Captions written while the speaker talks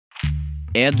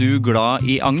du glad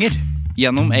I anger?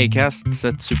 Gjennom Acast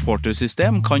sitt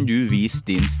supportersystem kan du vise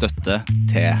din støtte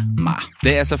til meg.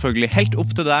 Det selvfølgelig helt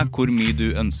opp til deg hvor mye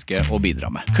du ønsker å bidra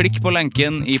med. Klikk på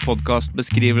lenken I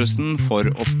podcastbeskrivelsen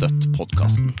for å støtte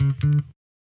podcasten.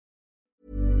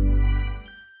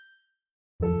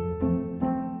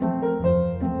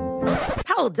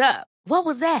 Hold up. What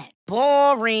was that?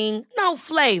 Boring. No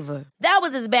flavor. That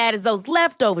was as bad as those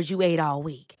leftovers you ate all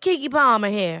week. Keke Palmer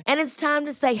here, and it's time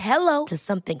to say hello to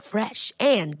something fresh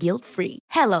and guilt-free.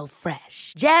 Hello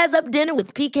Fresh. Jazz up dinner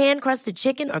with pecan-crusted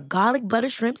chicken or garlic butter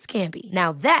shrimp scampi.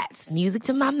 Now that's music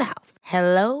to my mouth.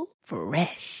 Hello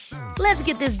Fresh. Let's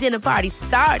get this dinner party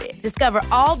started. Discover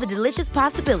all the delicious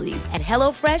possibilities at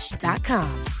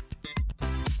hellofresh.com.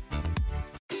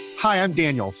 Hi, I'm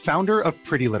Daniel, founder of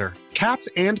Pretty Litter. Cats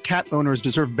and cat owners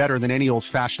deserve better than any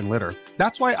old-fashioned litter.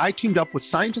 That's why I teamed up with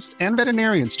scientists and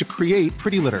veterinarians to create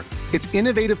Pretty Litter. Its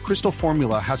innovative crystal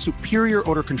formula has superior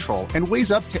odor control and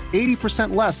weighs up to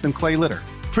 80% less than clay litter.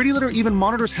 Pretty Litter even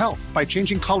monitors health by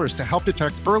changing colors to help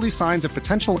detect early signs of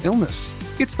potential illness.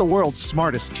 It's the world's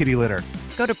smartest kitty litter.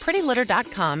 Go to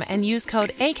prettylitter.com and use code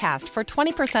ACAST for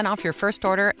 20% off your first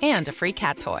order and a free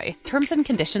cat toy. Terms and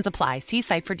conditions apply. See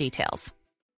site for details.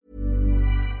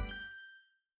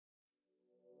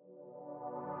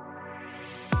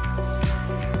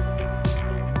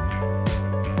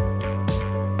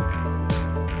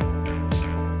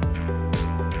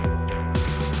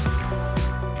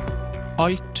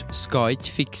 Alt skal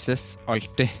ikke fikses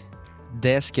alltid.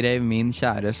 Det skrev min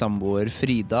kjære samboer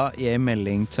Frida I en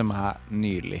melding til meg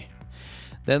nylig.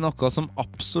 Det noe som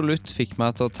absolutt fikk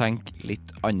meg til å tenke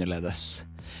litt annerledes.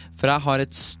 For jeg har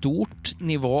et stort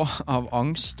nivå av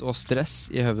angst og stress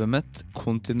I hodet mitt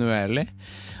kontinuerlig,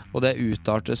 og det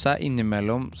utarter seg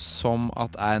innimellom som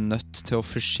at jeg nødt til å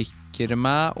forsikre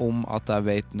meg om at jeg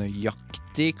vet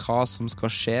nøyaktig hva som skal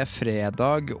skje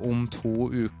fredag om 2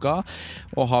 uker,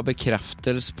 og ha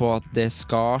bekreftelse på at det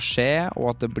skal skje, og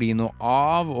at det blir noe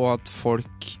av, og at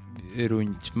folk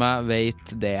rundt meg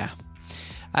vet det.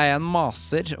 Jeg en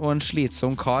maser og en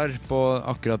slitsom kar på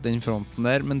akkurat den fronten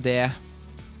der, men det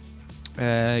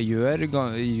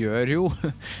gjør jo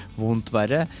vondt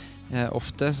verre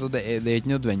ofte, så det er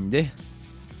ikke nødvendig.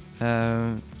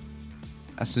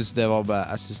 Jeg synes det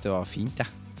var fint, ja.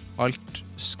 Alt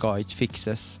skal ikke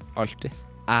fikses alltid.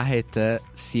 Jeg heter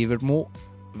Sivert Mo.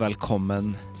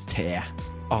 Velkommen til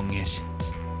Anger.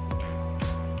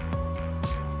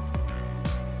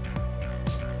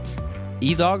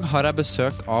 I dag har jeg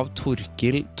besøk av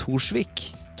Torkil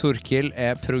Torsvik. Torkil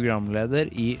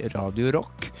programleder I Radio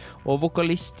Rock og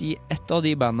vokalist I et av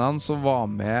de bandene som var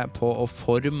med på å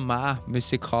forme meg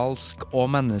musikalsk og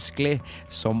menneskelig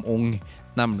som ung,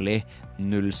 nemlig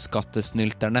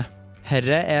Nullskattesnylterne.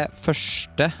 Herre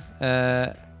første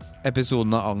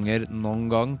episoden av Anger noen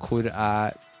gang hvor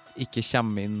jeg ikke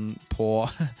kommer inn på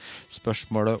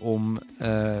spørsmålet om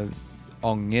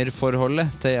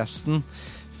angerforholdet til gjesten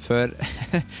før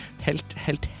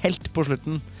helt på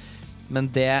slutten. Men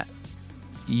det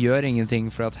gjør ingenting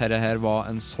for at herre var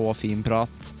en så fin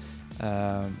prat.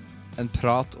 En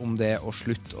prat om det å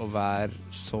slutte å være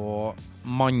så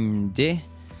mandig,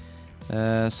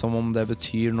 som om det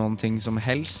betyr noen ting som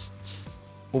helst.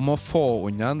 Om å få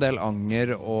unna en del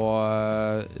anger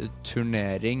og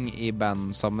turnering I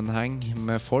bandsammenheng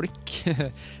med folk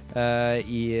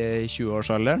I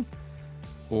 20-årsalderen.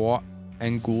 Og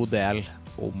en god del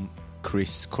om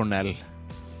Chris Cornell.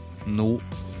 Nå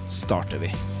starter vi.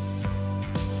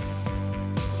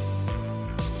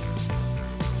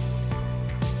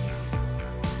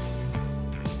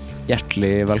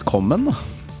 Hjertelig velkommen da.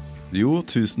 Jo,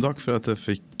 tusen takk for at jeg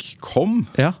fikk komme.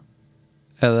 Ja.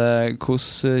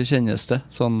 Hvordan kjennes det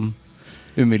sånn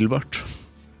umiddelbart?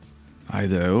 Nei,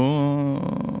 det jo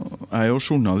jeg er jo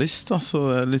journalist da, så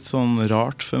det litt sånn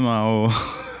rart for meg å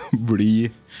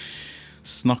bli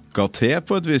snakket til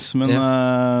på et vis, men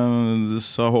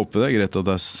så jeg håper det greit at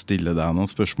jeg stiller deg noen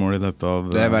spørsmål I løpet av...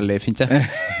 Det veldig fint, det.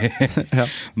 Ja.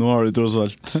 Nå har du tross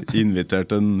alt invitert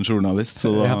en journalist,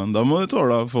 så da må du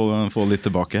tåle å få litt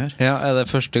tilbake her. Ja, det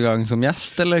første gang som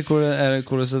gjest, eller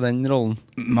hvordan den rollen?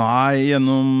 Nei,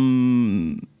 gjennom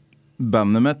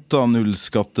bandet mitt, da,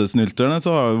 Nullskattesnylterne,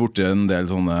 så har det vært en del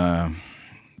sånne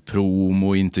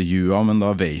promo-intervjuer, men da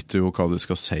vet du jo hva du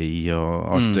skal si, og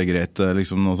alt greit.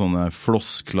 Liksom noen sånne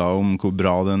floskler om hvor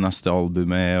bra det neste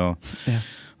albumet og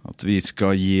at vi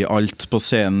skal gi alt på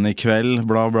scenen I kveld,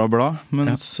 bla bla bla.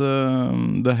 Mens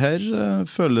det her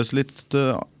føles litt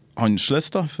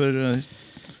annerledes da, for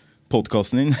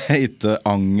podcasten din heter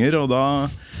Anger, og da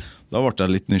ble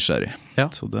jeg litt nysgjerrig. Ja.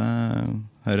 Så det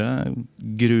her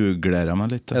grugleder jeg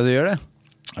meg litt til. Ja, du gjør det?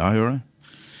 Ja, jeg gjør det.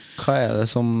 Hva det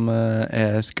som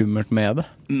skummelt med det?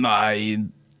 Nei,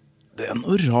 det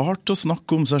noe rart å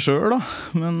snakke om seg selv da.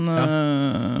 Men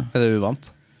det uvant?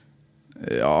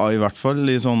 Ja, i hvert fall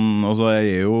i sånn, altså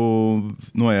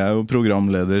nå jeg jo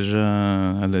programleder,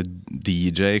 eller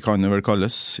DJ kan det vel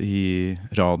kalles, i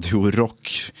Radio Rock,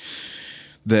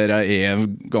 der jeg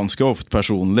ganske ofte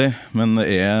personlig, men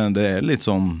det litt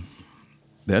sånn,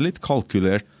 det litt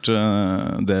kalkulert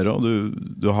der også.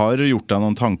 Du har gjort deg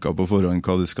noen tanker på forhånd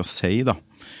hva du skal si da.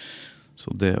 Så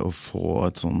det å få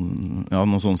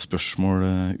noen sånn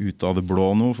spørsmål ut av det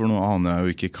blå nå, for nå aner jeg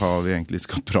jo ikke hva vi egentlig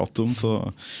skal prate om,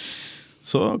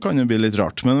 så kan det bli litt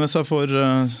rart. Men hvis jeg får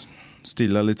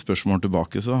stille litt spørsmål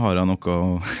tilbake, så har jeg noe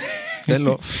å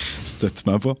støtte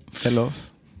meg på. Det lov.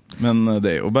 Men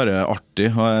det jo bare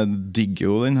artig, og jeg digger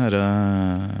jo den her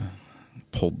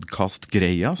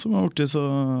podcast-greia som har vært så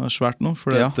svært nå, for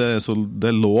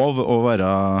det lov å være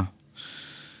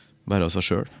seg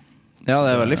selv. Ja,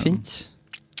 det veldig fint.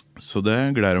 Så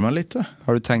det gleder jeg meg litt til.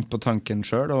 Har du tenkt på tanken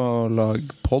selv å lage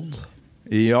podd?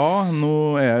 Ja,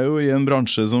 nå jeg jo i en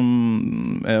bransje som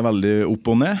veldig opp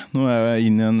og ned. Nå jeg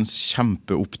inne i en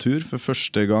kjempeopptur for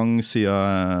første gang siden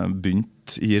jeg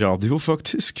begynte i radio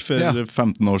faktisk, for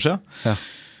 15 år siden. Ja.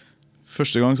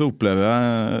 Første gang så opplever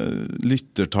jeg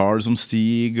lyttertall som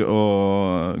stiger,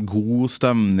 og god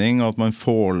stemning, og at man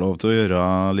får lov til å gjøre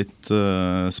litt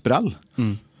sprell.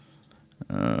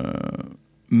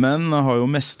 Men jeg har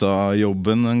jo mistet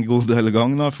jobben en god del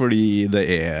gang da, fordi det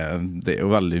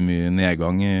jo veldig mye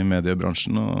nedgang i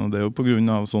mediebransjen, og det jo på grunn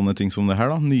av sånne ting som det her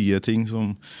da, nye ting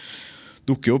som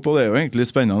dukker opp, og det jo egentlig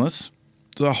spennende. Så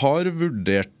jeg har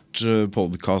vurdert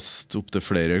podcast opp til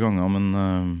flere ganger,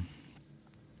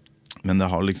 men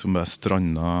det har liksom bare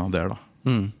strandet der da.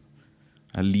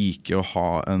 Jeg liker å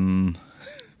ha en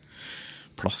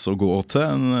plass å gå til,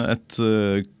 et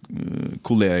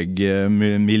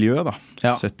kollegemiljø da.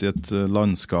 Sett i et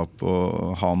landskap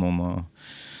og ha noen å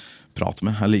prate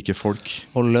med. Jeg liker folk.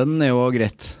 Og lønn jo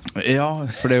greit. Ja.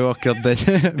 For det jo akkurat den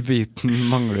biten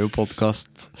mangler jo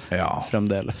podcast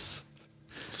fremdeles.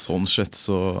 Sånn sett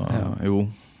så, jo,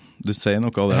 du sier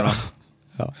noe av det da.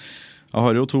 Jeg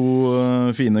har jo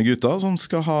 2 fine gutter som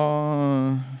skal ha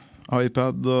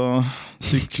iPad og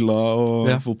sykler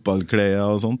og fotballklær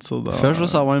og sånt. Så da... Før så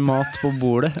sa man mat på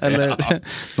bordet, eller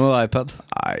noe iPad.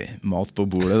 Nei, mat på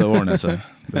bordet, det ordner seg.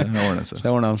 Det ordner seg.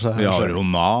 Vi har jo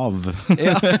Nav.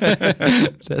 Ja,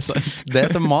 det sant.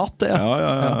 Det til mat, det.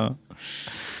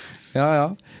 Ja.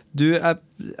 Du, jeg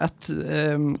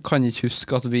kan ikke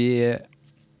huske at jeg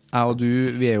og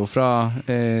du, vi jo fra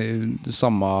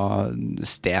samme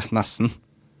sted nesten.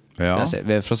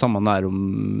 Vi fra samme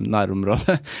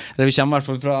nærområde. Eller vi kommer I hvert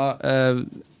fall fra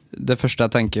det første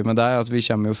jeg tenker med deg, at vi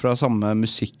kommer jo fra samme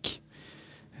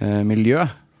musikkmiljø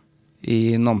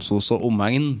I Namsos og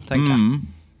omegn, tenker jeg.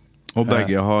 Og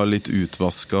begge har litt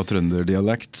utvasket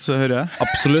trønderdialekt, hører jeg.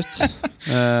 Absolutt.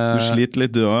 Du sliter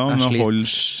litt, du også,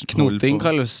 Knoting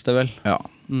kalles det vel. Ja.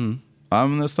 Nei,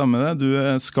 men det stemmer det. Du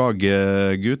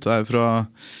Skagegutt, jeg fra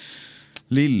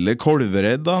Lille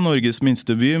Kolvereid da, Norges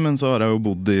minste by, men så har jeg jo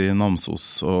bodd I Namsos,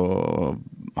 og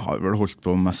har vel holdt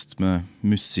på mest med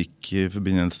musikk I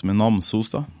forbindelse med Namsos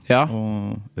da,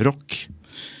 og rock.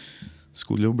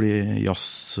 Skulle jo bli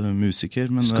jazzmusiker.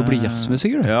 Skal bli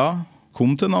jazzmusiker du? Ja,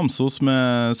 kom til Namsos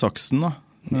med saksen da.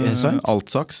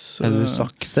 Altsaks. Du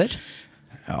sakser?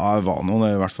 Ja, jeg var noe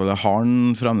det I hvert fall. Jeg har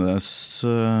den fremdeles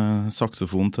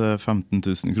saksofon til 15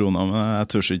 000 kroner, men jeg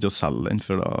tør ikke å selge den,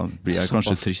 for da blir jeg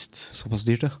kanskje trist. Såpass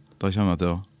dyrt, ja. Da kommer jeg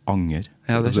til å angre.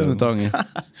 Ja, det kommer til å angre.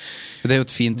 Det jo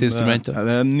et fint instrument.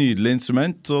 Det et nydelig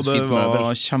instrument, og det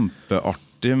var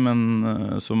kjempeartig, men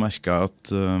så merket jeg at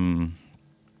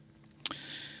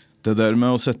det der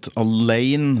med å sitte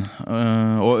alene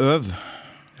og øve,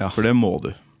 for det må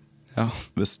du.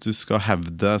 Hvis du skal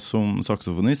hevde deg som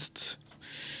saksofonist,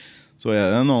 så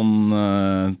det noen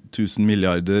 1000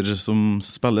 milliarder som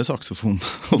spiller saksofon,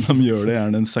 og de gjør det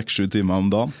gjerne 6-7 timer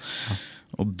om dagen.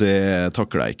 Og det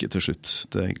takler jeg ikke til slutt.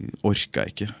 Det orker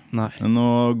jeg ikke. Nei. Men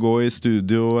å gå I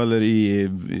studio eller I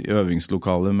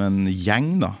øvingslokale med en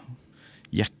gjeng da,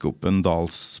 jekke opp en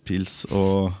dalspils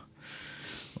og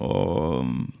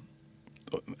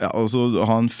så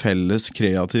ha en felles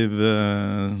kreativ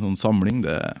sånn samling,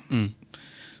 da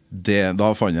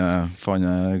fant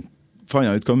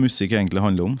jeg ut hva musikk egentlig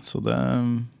handler om, så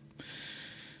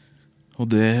og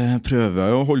det prøver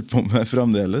jeg å holde på med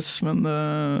fremdeles, men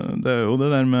det jo det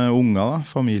der med unger da,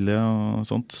 familie og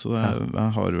sånt, så jeg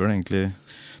har vel egentlig,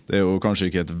 det jo kanskje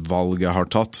ikke et valg jeg har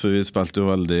tatt, for vi spilte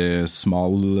jo veldig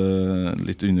smal,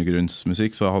 litt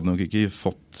undergrunnsmusikk, så jeg hadde nok ikke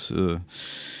fått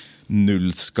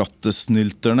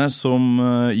nullskattesnylterne som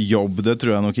jobb, det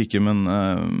tror jeg nok ikke, men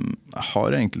jeg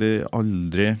har egentlig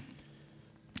aldri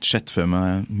sett for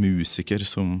meg musiker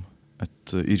som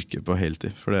et yrke på heltid,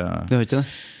 for det Du har ikke det?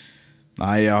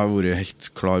 Nei, jeg har vært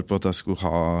helt klar på at jeg skulle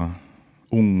ha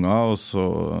unger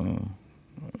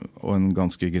og en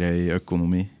ganske grei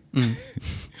økonomi.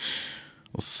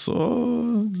 Og så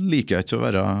liker jeg ikke å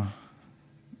være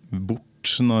bort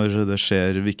når det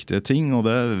skjer viktige ting, og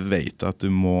det vet jeg at du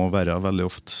må være veldig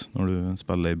ofte når du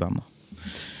spiller i band.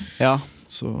 Ja.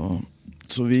 Så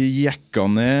vi jekka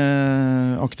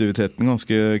ned aktiviteten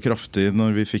ganske kraftig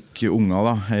når vi fikk unger,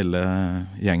 da, hele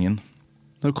gjengen.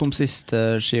 Når kom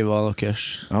siste skiva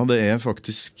deres? Ja, det er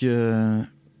faktisk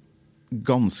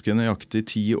ganske nøyaktig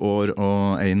 10 år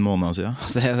og 1 måned siden.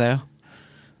 Det er det, ja.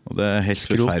 Og det er helt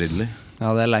forferdelig. Ja,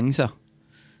 det er lenge siden.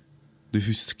 Du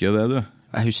husker det, du?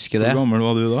 Jeg husker det. Hvor gammel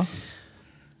var du da?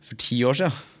 For 10 år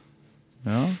siden.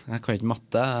 Ja. Jeg kan ikke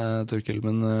matte, Torkel,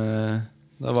 men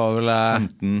det var vel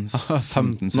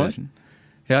 15 år.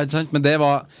 Ja, ikke sant? Men det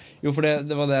var jo, for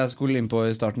det var det jeg skulle inn på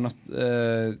i starten, at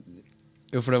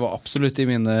jo, for det var absolutt i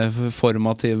mine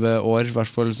formative år, i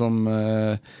hvert fall som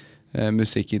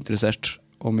musikkinteressert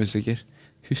og musiker.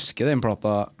 Husker den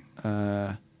plata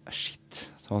shit,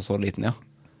 det var så liten, ja.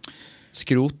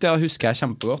 Skrot, ja, husker jeg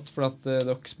kjempegodt, for at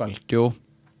dere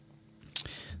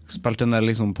spilte en del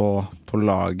liksom på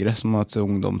lagret, som var et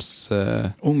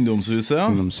ungdomshuset, ja.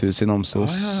 Ungdomshus i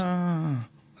Namsos. Ja.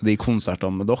 De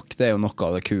konsertene med dere, det er jo noe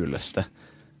av det kuleste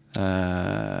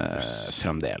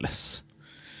fremdeles.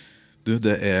 Du,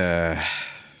 det er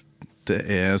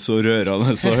så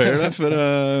rørende så høyre det, for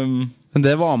Men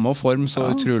det var med å forme så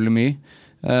utrolig mye.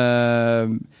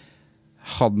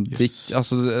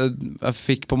 Altså, jeg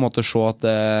fikk på en måte se at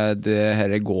det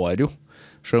her går jo,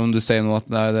 selv om du sier nå at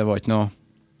nei, det var ikke noe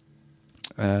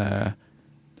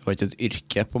det var ikke et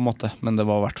yrke på en måte, men det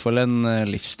var i hvert fall en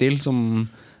livsstil som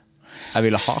jeg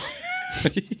ville ha.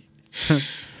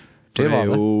 Det er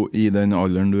jo i den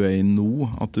alderen du er i nå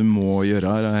at du må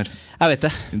gjøre det her. Jeg vet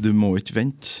det. Du må ikke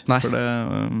vente. Nei. For det,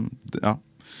 ja.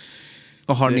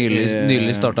 Og har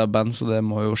nylig startet band, så det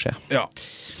må jo skje. Ja,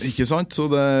 ikke sant? Så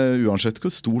det, uansett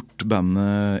hvor stort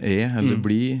bandet er eller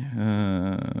blir,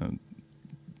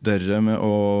 dere med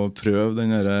å prøve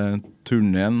den der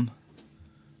turneen,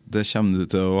 det kommer du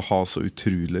til å ha så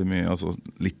utrolig mye, altså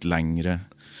litt lengre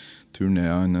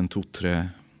turneer enn 2-3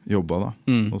 jobber da.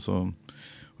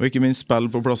 Og ikke minst spill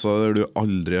på plasser der du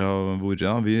aldri har vært.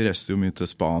 Ja. Vi reiste jo mye til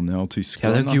Spania og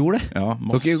Tyskland. Ja, dere gjorde det. Ja,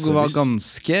 massevis. Dere var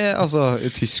ganske, altså, i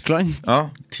Tyskland.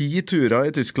 Ja, 10 turer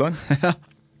i Tyskland. Ja.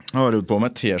 Jeg har jo på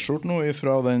meg t-skjort nå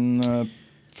fra den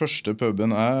første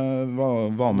puben jeg var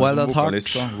med Wild som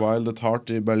vokalist. Wild at Heart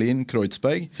i Berlin,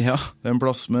 Kreuzberg. Ja. Det er en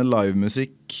plass med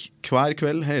livemusikk hver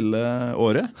kveld hele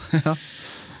året. Ja.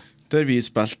 Der vi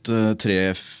spilte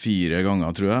 3-4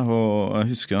 ganger, tror jeg. Og jeg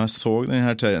husker jeg så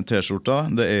denne t-skjorta.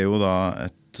 Det er jo da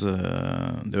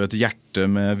det er et hjerte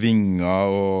med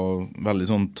vinger og veldig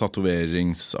sånn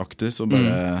tatoveringsaktig. Så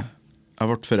bare jeg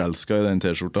ble forelsket i den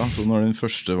t-skjorta. Så når den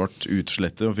første ble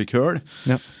utslettet og fikk høl,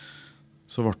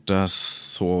 så ble jeg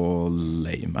så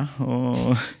lei meg.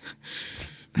 Og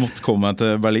måtte komme meg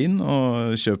til Berlin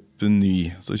og kjøpe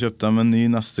ny. Så kjøpte jeg meg en ny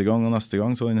neste gang og neste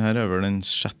gang. Så den her er vel den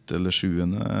 6. eller 7.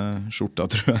 skjorta,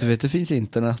 tror jeg. Du vet det finnes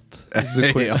internett.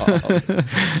 Ja.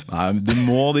 Nei, men du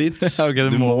må dit.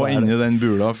 Okay, du må inn i den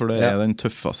bula, for det er den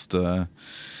tøffeste.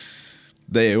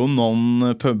 Det er jo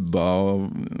noen puber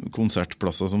og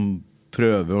konsertplasser som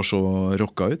prøver å se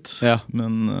rocka ut. Ja.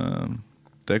 Men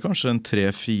det er kanskje en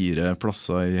 3-4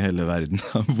 plasser i hele verden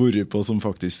jeg har vært på som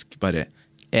faktisk bare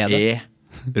er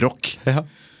rock. Ja.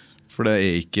 For det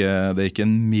er ikke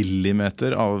en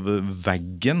millimeter av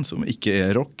veggen som ikke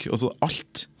er rock. Altså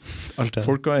alt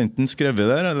folk har enten skrevet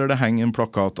der, eller det henger en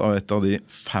plakat av et av de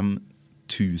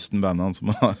 5000 bandene som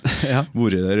har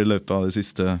vært der i løpet av de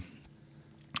siste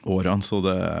årene. Så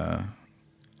det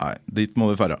nei, dit må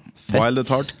du fære. Wild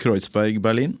at Heart, Kreuzberg,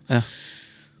 Berlin.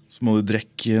 Så må du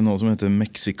drikke noe som heter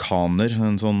Meksikaner,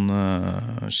 en sånn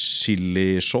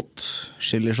chili-shot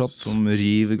som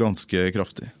river ganske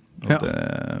kraftig.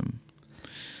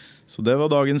 Så det var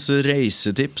dagens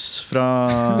reisetips fra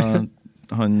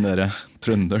han der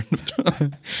trønderen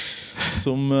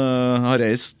som har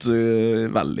reist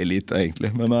veldig lite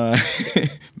egentlig,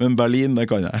 men Berlin,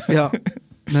 det kan jeg. Ja,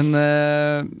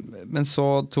 men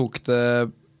så tok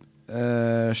det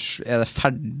er det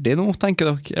ferdig nå, tenker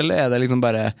dere? Eller er det liksom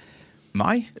bare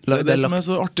Nei, det er det som er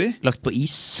så artig. Lagt på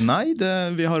is? Nei,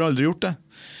 vi har aldri gjort det.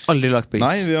 Aldri lagt på is?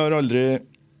 Nei, vi har aldri.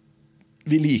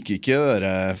 Vi liker ikke det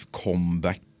der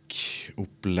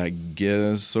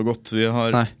comeback-opplegget så godt. Vi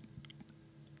har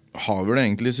har vel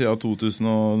egentlig siden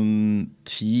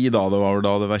 2010, da det var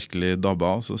da det virkelig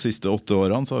dabba. Så de siste 8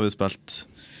 årene så har vi spilt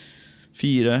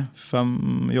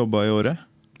 4-5 jobber i året.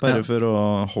 Bare for å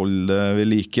holde det ved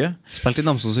like. Spilt i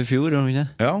Namsos i fjor, har du ikke?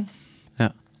 Ja.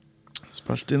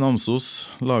 Spilt i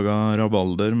Namsos, laget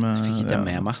rabalder med... Fikk ikke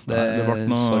med meg. Det ble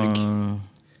noe sorg.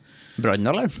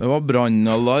 Brannalarm? Det var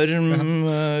brannalarm,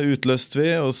 utløst vi,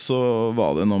 og så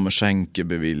var det noe med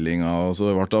skjenkebevillinger, og så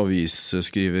det ble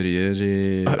avisskriverier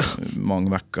i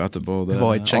mange vekker etterpå.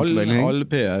 All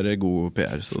PR god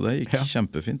PR, så det gikk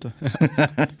kjempefint det.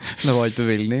 Det var ikke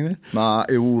bevilgning, det? Nei,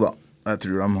 jo da. Jeg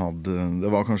tror de hadde... Det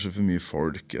var kanskje for mye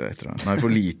folk, Nei, for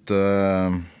lite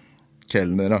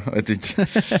kelner, jeg vet ikke.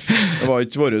 Det var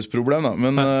ikke vårt problem, da.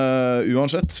 Men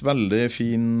uansett, veldig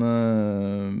fin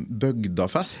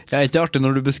bøgdafest. Det er ikke artig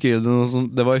når du beskriver det noe som...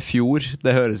 Det var i fjor,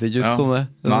 det høres ikke ut som det.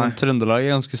 Sånn, Trøndelag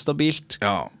er ganske stabilt.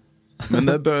 Ja, men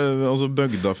det altså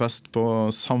bøgdafest på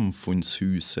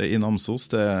Samfunnshuset i Namsos,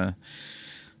 det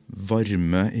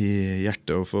varme i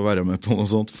hjertet å få være med på noe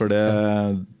sånt, for det...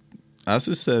 Jeg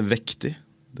synes det viktig.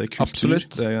 Det kultur.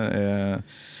 Absolutt. Det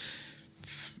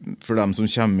for dem som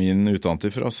kommer inn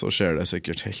utenfra, så ser det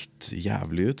sikkert helt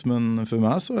jævlig ut, men for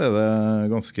meg så det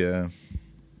ganske...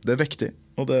 Det viktig.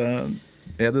 Og det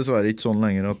dessverre ikke sånn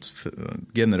lenger at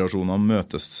generasjonene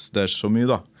møtes der så mye,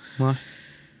 da. Nei.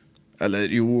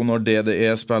 Eller jo, når DDE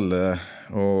spiller,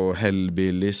 og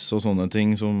Hellbillies og sånne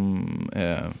ting som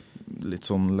litt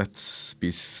sånn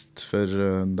lettspist for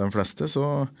de fleste,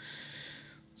 så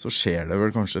skjer det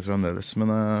vel kanskje fremdeles. Men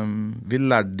vi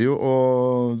lærte jo å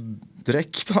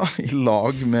drikke da, i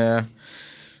lag med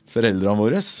foreldrene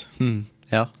våre.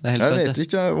 Ja, det helt sant. Jeg vet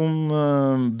ikke om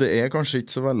det kanskje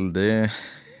ikke så veldig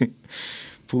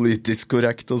politisk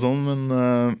korrekt og sånn, men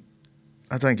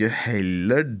jeg tenker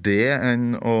heller det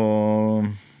enn å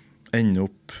ende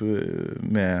opp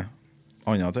med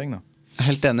andre ting da.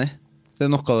 Helt enig. Det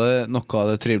noe av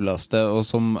det triveligste, og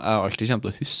som jeg alltid kommer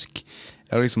til å huske.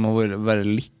 Jeg liksom må være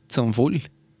litt sånn full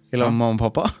i lag med mamma og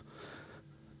pappa.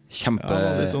 Jeg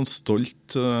var litt sånn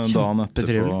stolt dagen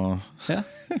etterpå. Ja.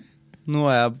 Nå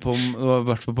jeg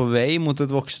på vei mot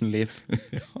et voksenliv.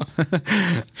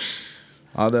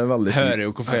 Ja, det veldig fint. Hører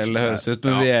jo hvor feil det høres ut,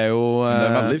 men vi jo...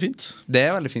 det veldig fint. Det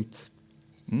veldig fint.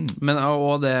 Men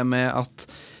også det med at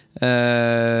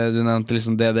du nevnte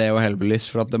liksom DDE og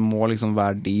Hellbillies, for at det må liksom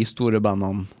være de store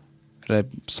bandene, eller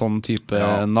sånn type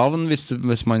navn,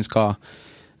 hvis man skal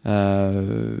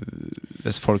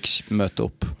hvis folk møter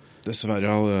opp. Dessverre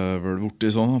har det vel vært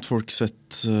sånn at folk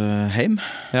sitter hjem.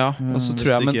 Ja, og så tror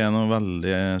jeg... Hvis det ikke noe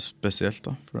veldig spesielt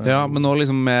da. Ja, men nå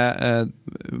liksom med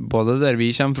både der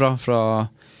vi kommer fra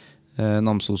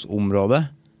Namsos-området,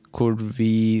 hvor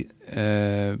vi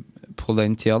på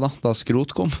den tida da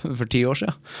Skrot kom for 10 år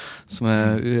siden, som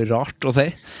rart å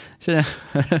si,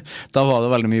 da var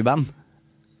det veldig mye band.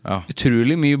 Ja.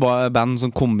 Utrolig mye band som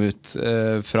kom ut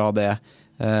fra det,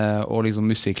 og liksom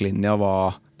musikklinja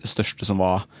var det største som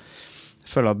var. Jeg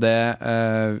føler at det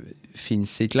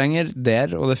finnes ikke lenger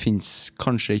der, og det finnes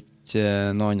kanskje ikke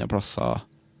noen andre plasser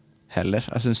heller.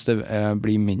 Jeg synes det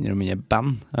blir mindre og mindre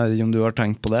band. Jeg vet ikke om du har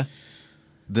tenkt på det?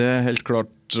 Det helt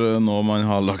klart noe man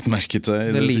har lagt merke til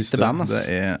i det siste. Band,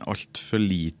 det alt for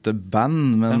lite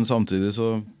band, men samtidig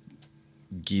så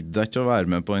gidder jeg ikke å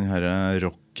være med på den her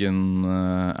rocken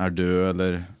død,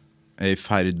 eller i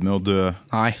ferd med å dø.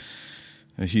 Nei.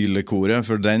 Hylekoret,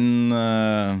 for den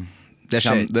det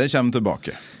kommer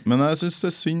tilbake. Men jeg synes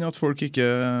det synd at folk ikke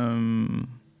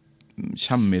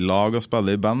kommer i lag og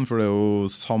spiller i band, for det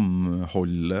jo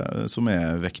samholdet som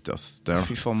viktigst der.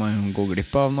 Fy faen, man går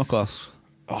glipp av noe, altså.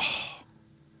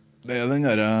 Det den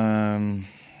der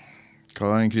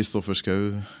hva den Kristoffer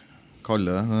Schau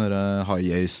kaller det, den der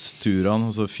high-ace-turene,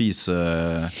 altså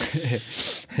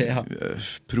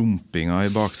prompinga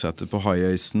i baksetet på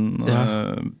high-acen.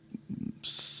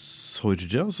 Sorry,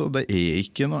 altså, det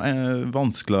ikke noe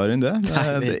vanskeligere enn det.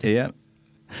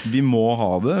 Vi må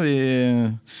ha det.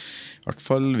 I hvert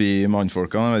fall vi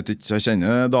mannfolkene. Jeg vet ikke, jeg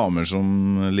kjenner damer som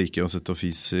liker å sitte og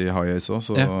fise i high-ace,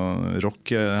 så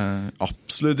rock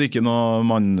absolutt ikke noe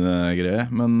manngreie,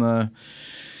 men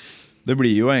det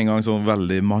blir jo en gang sånn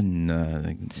veldig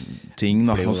mann-ting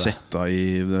da, å sitte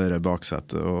i det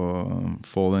baksetet og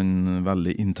få den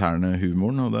veldig interne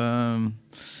humoren, og det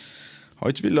har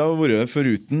ikke villet være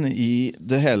foruten i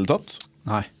det hele tatt.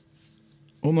 Nei.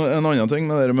 Og en annen ting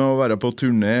med det med å være på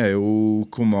turné jo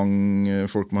hvor mange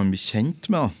folk man blir kjent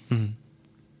med da.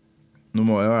 Nå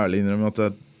må jeg jo ærlig innrømme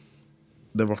at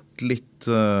det ble litt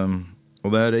og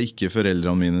det ikke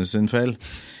foreldrene mine sin feil,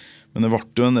 Men det ble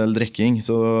jo en del drikking,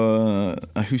 så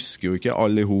jeg husker jo ikke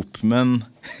alle ihop, men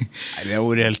Nei, det har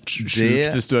vært helt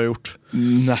sjukt hvis du har gjort.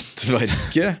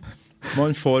 Nettverket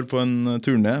man får på en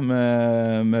turné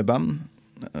med band,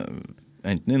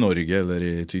 enten i Norge eller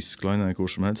i Tyskland eller hvor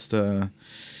som helst, det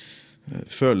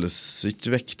føles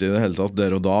ikke viktig i det hele tatt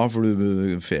der og da, for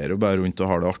du fer jo bare rundt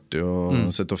og har det artig og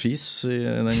sitter og fis i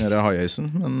den her high-isen,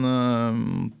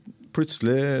 men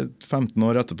plutselig 15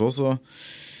 år etterpå så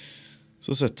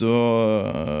sitter du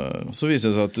og så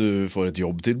viser det seg at du får et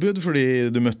jobbtilbud fordi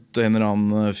du møtte en eller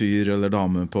annen fyr eller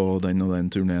dame på den og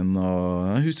den turneen,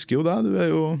 og jeg husker jo det, du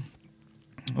jo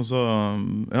altså,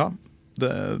 ja,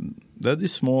 det de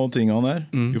små tingene der.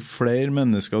 Jo flere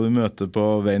mennesker du møter på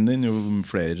veien din, jo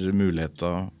flere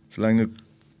muligheter. Så lenge du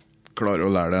klarer å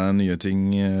lære deg nye ting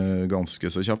ganske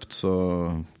så kjapt, så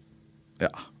ja,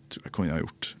 tror jeg kunne ha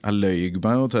gjort. Jeg løy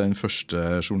meg jo til den første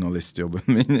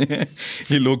journalistjobben min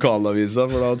i lokalavisa,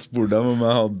 for da spurte jeg om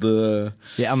jeg hadde...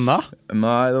 I enda?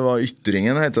 Nei, det var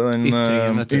Ytringen, heter den.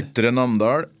 Ytre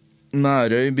Namdal,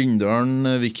 Nærøy, Bindalen,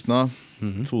 Vikna,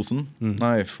 Fosen.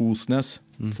 Nei, Fosnes.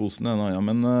 Fosen en annen,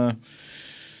 men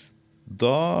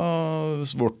da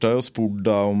ble jeg jo spurt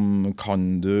da om kan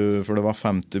du, for det var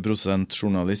 50%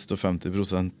 journalist og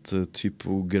 50%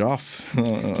 typograf.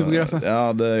 Typograf, ja. Ja,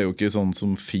 det jo ikke sånn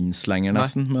som finnes lenger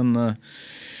nesten, men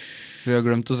vi har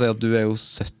glemt å si at du jo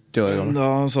 70 år gammel. Da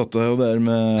satt jeg jo der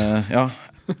med, ja,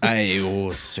 jeg jo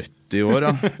 70 år,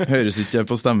 ja. Høres ikke jeg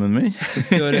på stemmen min?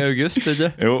 70 år i august, ikke?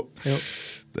 Jo.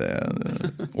 Det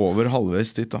over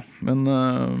halvveis dit da, men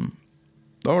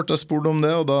da ble jeg spurt om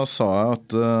det, og da sa jeg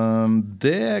at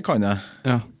det kan jeg.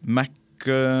 Ja. Mac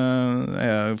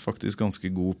jeg faktisk ganske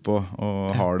god på,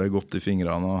 og har det godt i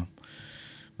fingrene.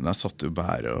 Men jeg satt jo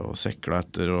bare og seklet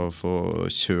etter å få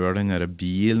kjøre den der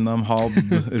bilen de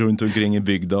hadde rundt omkring i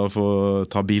bygda, og få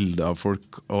ta bilder av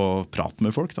folk og prate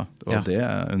med folk da. Det var det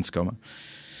jeg ønsket meg.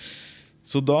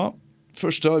 Så da,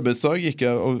 første arbeidsdag, gikk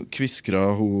jeg og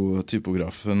kviskret hun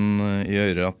typografen i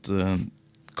øret at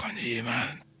kan du gi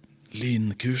meg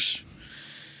lynkurs?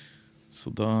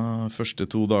 Så da, første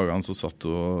 2 dagene så satt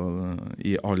hun og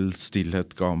i all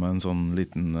stillhet ga meg en sånn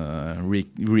liten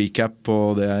recap på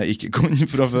det jeg ikke kunne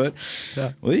fra før. Ja.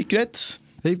 Og det gikk greit.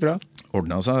 Det gikk bra.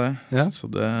 Ordnet seg det. Ja.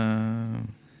 Så det...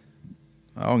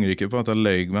 Jeg angrer ikke på at jeg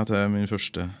løy meg til min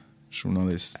første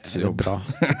journalistjobb. Det bra.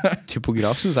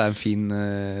 Typograf synes jeg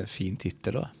en fin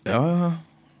titel da. Ja.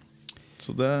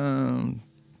 Så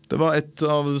det var et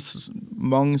av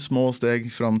mange små steg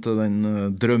frem til den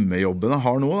drømmejobben jeg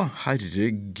har nå da.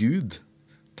 Herregud.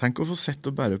 Tenk å få sett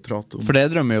og bare prate om. For det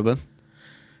drømmejobben?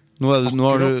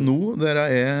 Der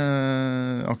jeg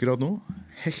akkurat nå,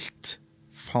 helt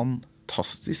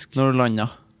fantastisk. Når du lander?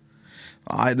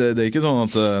 Nei, det ikke sånn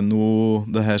at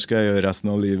det her skal jeg gjøre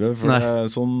resten av livet, for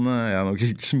sånn er jeg nok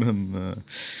ikke,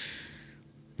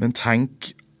 men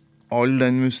tenk all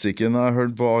den musikken jeg har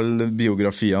hørt på, alle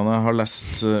biografiene jeg har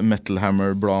lest, Metal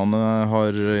Hammer-bladene jeg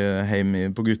har hjemme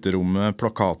på gutterommet,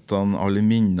 plakatene, alle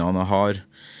minnene jeg har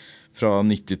fra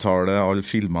 90-tallet, alle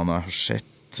filmene jeg har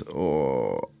sett,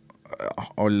 og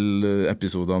alle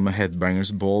episodene med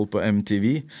Headbangers Ball på MTV.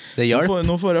 Det hjelp.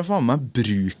 Nå får jeg faen meg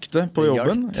bruke det på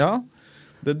jobben. Ja,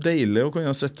 det deilig å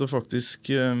kunne sette og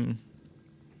faktisk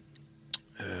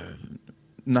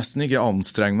nesten ikke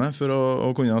anstrenge meg for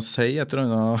å kunne si et eller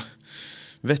annet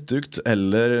vettugt,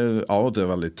 eller av og til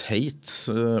veldig teit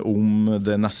om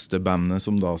det neste bandet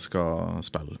som da skal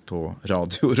spille på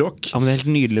Radio Rock. Ja, men det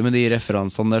helt nydelig med de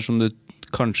referansene der som du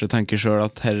kanskje tenker selv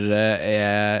at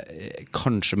herre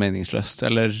kanskje meningsløst,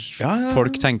 eller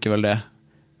folk tenker vel det.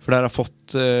 For der har jeg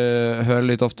fått høre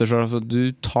litt ofte selv at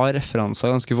du tar referanser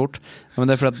ganske fort, men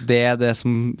det fordi at det det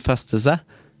som fester seg.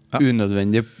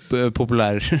 Unødvendig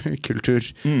populærkultur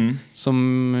som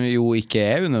jo ikke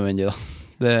unødvendig da.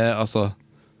 Det altså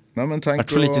nei, men tenk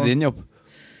hvert fall ikke din jobb.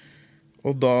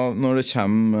 Og da når det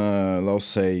kommer la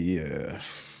oss si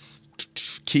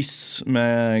Kiss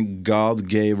med God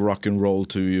Gave Rock and Roll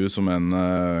to You som en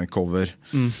cover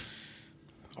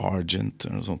Argent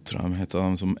eller noe sånt tror jeg de heter,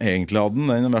 de som egentlig hadde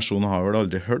den versjonen har jeg vel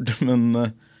aldri hørt,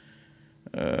 men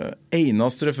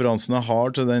eneste referansen jeg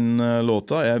har til den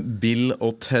låta Bill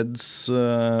og Teds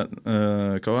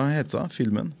hva heter det,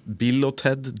 filmen? Bill og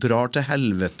Ted drar til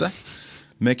helvete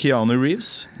med Keanu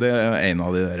Reeves. Det en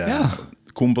av de der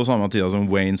kom på samme tida som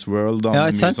Wayne's World da,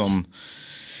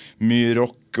 mye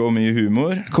rock og mye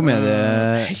humor.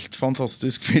 Helt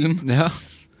fantastisk film.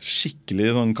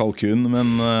 Skikkelig sånn kalkun,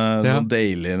 men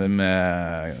deilig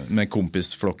med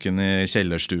kompisflokken i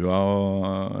kjellerstua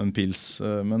og en pils,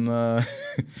 men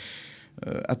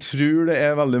Jeg tror det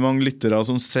veldig mange lyttere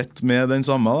som sitter med den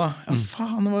samme da. Ja,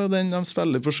 faen, det var jo den de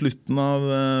spiller på slutten av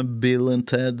Bill and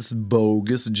Ted's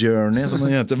Bogus Journey, som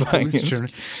den heter på engelsk.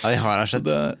 Ja, den har jeg sett.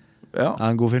 Det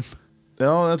en god film.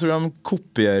 Ja, jeg tror de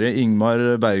kopierer Ingmar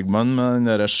Bergman med den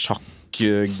der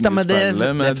sjakkspillet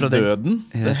med døden.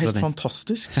 Det helt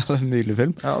fantastisk. Ja, det en nydelig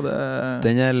film. Ja,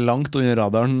 den langt under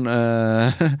radaren.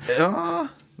 Ja,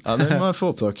 den må jeg få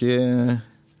tak i.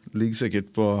 Ligger sikkert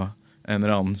på en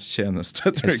eller annen tjeneste,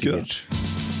 tror jeg ikke det.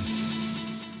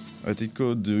 Jeg vet ikke,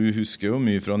 du husker jo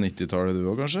mye fra 90-tallet du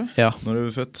også, kanskje? Ja. Når du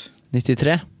født?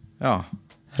 93. Ja.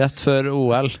 Rett før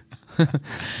OL.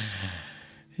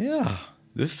 Ja,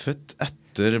 du født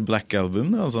etter Black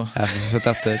Album, det altså. Jeg født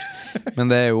etter. Men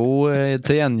det jo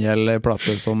til gjengjeld en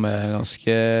plate som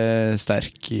ganske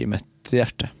sterk i mitt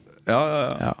hjerte.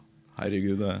 Ja.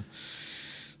 Herregud, det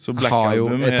så Black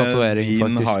Album din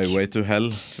faktisk. Highway to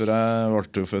Hell. For jeg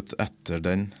ble jo født etter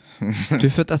den. Du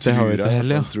født etter Highway to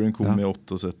Hell, ja. Jeg tror den kom i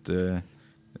 78,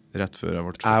 rett før jeg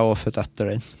ble født. Jeg var født etter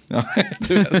den. Ja, du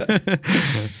vet det.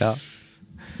 Ja.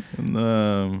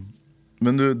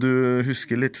 Men du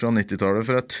husker litt fra 90-tallet,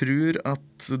 for jeg tror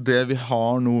at det vi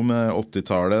har nå med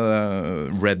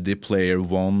 80-tallet, Ready Player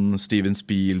One, Steven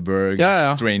Spielberg,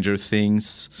 Stranger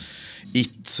Things...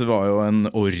 It var jo en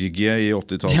orgie i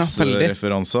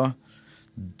 80-tallsreferanser.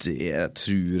 Det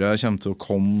tror jeg kommer til å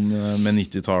komme med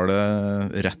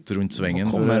 90-tallet rett rundt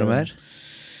svengen. Mer og mer.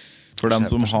 For dem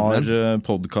som har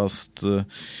podcast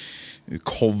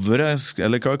coveret,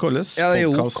 eller hva det kalles? Ja, det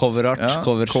jo coverart. Ja,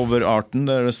 coverarten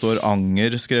der det står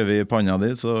Anger skrevet i panna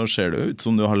di, så ser det ut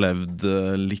som du har levd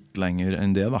litt lenger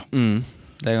enn det da.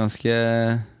 Det ganske...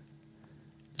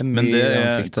 Men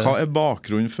hva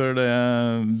bakgrunnen for det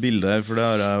bildet her? For det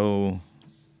har jeg jo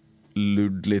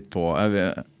lurt litt på.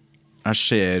 Jeg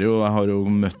ser jo, jeg har jo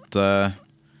møtt det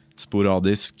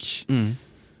sporadisk,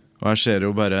 og jeg ser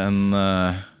jo bare en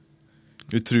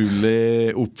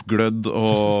utrolig oppglødd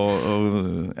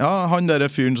og ja, han der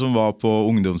fyren som var på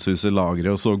ungdomshuset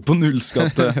Lagret og så på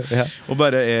Nullskatte og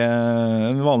bare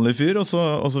en vanlig fyr, og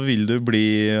så vil du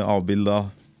bli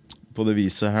avbildet på det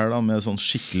viset her da, med sånn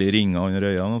skikkelig ringer under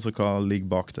øynene. Altså, hva ligger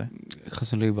bak det? Hva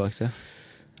som ligger bak det?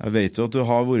 Jeg vet jo at du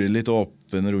har vært litt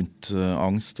åpen rundt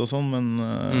angst og sånn, men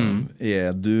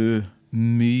du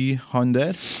mye han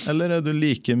der? Eller du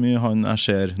like mye han jeg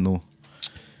ser nå?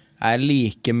 Jeg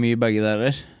like mye begge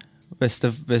deler,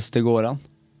 hvis det går an.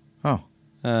 Ja.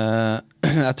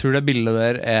 Jeg tror det bildet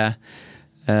der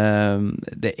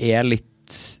det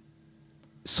litt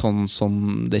sånn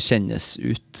som det kjennes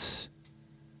ut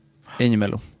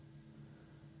innimellom.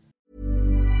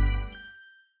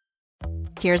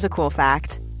 Here's a cool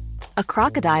fact. A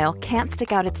crocodile can't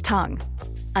stick out its tongue.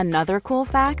 Another cool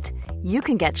fact, you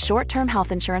can get short-term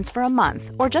health insurance for a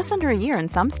month or just under a year in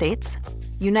some states.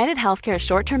 United Healthcare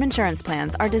short-term insurance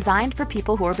plans are designed for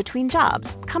people who are between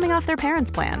jobs, coming off their parents'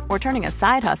 plan, or turning a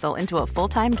side hustle into a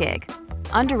full-time gig.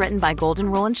 Underwritten by Golden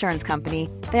Rule Insurance Company,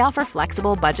 they offer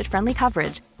flexible, budget-friendly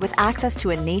coverage with access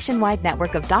to a nationwide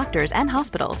network of doctors and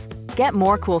hospitals. Get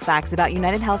more cool facts about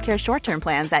United Healthcare short-term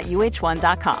plans at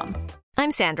uh1.com.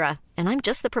 I'm Sandra, and I'm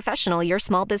just the professional your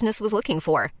small business was looking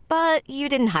for. But you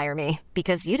didn't hire me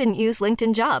because you didn't use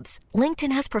LinkedIn Jobs.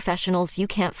 LinkedIn has professionals you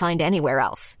can't find anywhere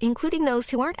else, including those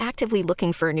who aren't actively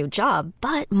looking for a new job,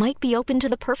 but might be open to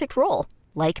the perfect role,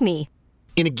 like me.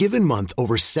 In a given month,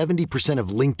 over 70% of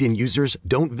LinkedIn users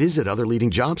don't visit other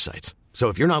leading job sites. So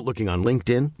if you're not looking on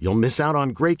LinkedIn, you'll miss out on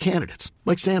great candidates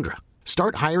like Sandra.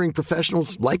 Start hiring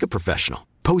professionals like a professional.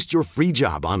 Post your free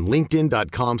job on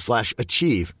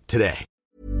linkedin.com/achieve today.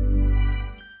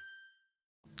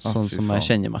 Sånn som jeg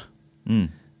kjenner meg.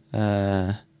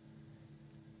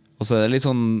 Og så det litt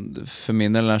sånn, for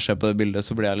min del når jeg ser på det bildet,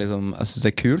 så blir jeg liksom, jeg synes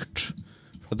det kult.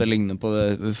 For det ligner på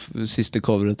det siste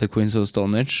coveret til Queens of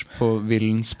Stone Age på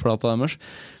Villains-plata deres.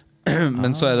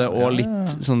 Men så det også litt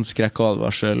sånn skrekk og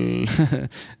advarsel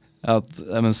at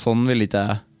men sånn vil ikke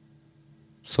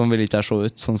jeg se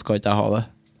ut, sånn skal ikke jeg ha det.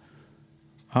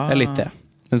 Det litt det.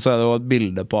 Men så det også et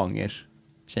bilde på anger,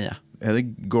 kjenner jeg.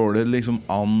 Går det liksom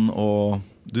an å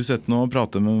du sitter nå og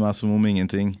prater med meg som om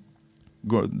ingenting.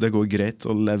 Det går greit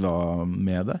å leve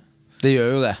med det? Det gjør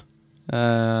jo det.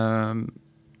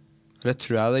 Det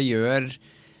tror jeg det gjør.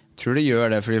 Jeg tror det gjør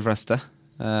det for de fleste.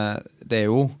 Det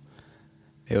jo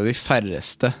de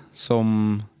færreste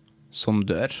som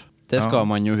dør. Det skal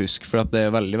man jo huske, for at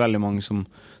det veldig, veldig mange som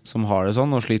har det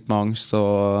sånn, og sliter med angst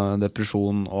og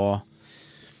depresjon, og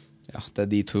ja,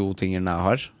 det de to tingene jeg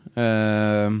har.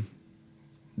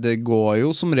 Det går jo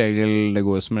som regel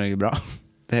bra.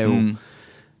 Det jo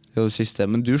Det er jo det siste,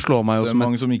 men du slår meg jo Det som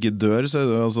mange som ikke dør, så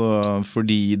det, altså,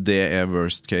 fordi det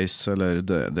worst case, eller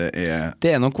det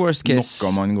Det nok worst case.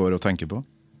 Noe man går og tenker på.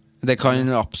 Det kan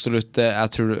absolutt, jeg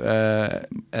tror,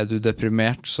 du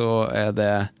deprimert, så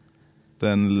det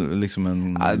Det liksom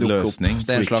en løsning,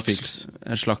 det quick fix.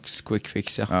 En slags quick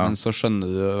fix, ja. Men så skjønner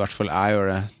du, i hvert fall jeg gjør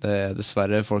det. Det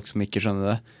dessverre folk som ikke skjønner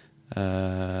det.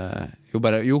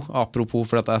 Apropos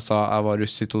for at jeg sa jeg var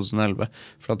russ i 2011,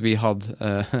 for at vi hadde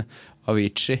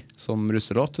Avicii som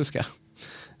russelåt, husker jeg.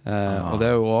 Og det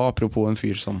jo også apropos en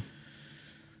fyr som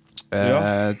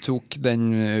tok den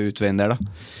utveien der, da.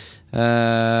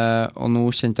 Og nå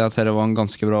kjente jeg at dette var en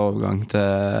ganske bra overgang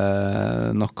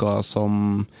til noe som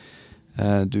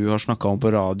du har snakket om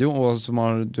på radio, og som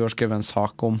du har skrevet en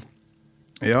sak om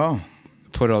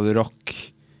på Radio Rock.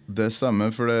 Det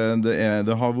stemmer, for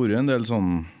det har vært en del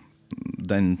sånn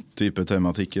den type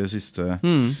tematikk i det siste.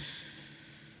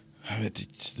 Jeg vet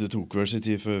ikke, det tok vel sin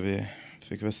tid før vi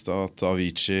fikk vite at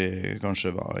Avicii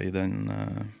kanskje var i den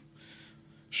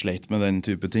sleit med den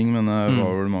type ting, men det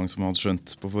var vel mange som hadde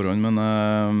skjønt på forhånd. Men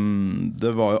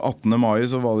det var jo 18. mai,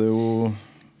 så var det jo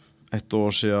et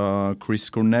år siden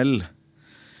Chris Cornell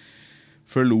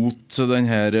forlot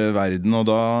denne verden, og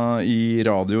da i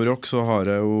Radio Rock så har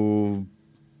jeg jo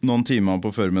noen timer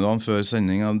på formiddagen før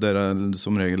sendingen der jeg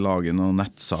som regel lager noen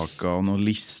nettsaker og noen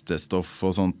listestoff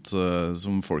og sånt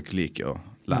som folk liker å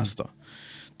lese da.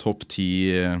 Topp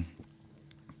 10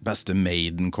 beste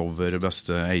Maiden-cover,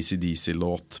 beste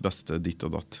AC/DC-låt, beste ditt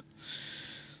og datt.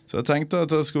 Så jeg tenkte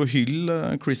at jeg skulle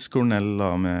hylle Chris Cornell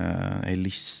da, med en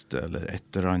liste eller et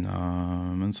eller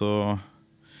annet, men så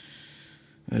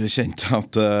kjente jeg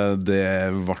at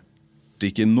det ble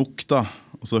ikke nok da.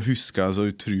 Og så husker jeg så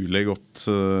utrolig godt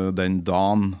den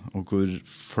dagen, og hvor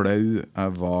flau jeg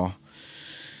var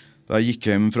da jeg gikk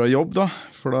hjem fra jobb da,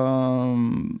 for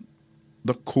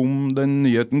da kom den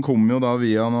nyheten kom jo da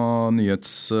via noen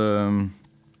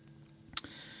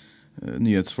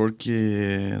nyhetsfolk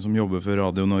som jobber for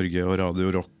Radio Norge og Radio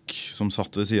Rock som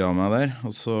satt ved siden av meg der,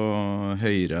 og så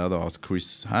hører jeg da at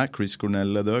Chris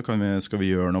Cornell død, skal vi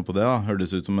gjøre noe på det da?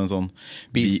 Hørtes ut som en sånn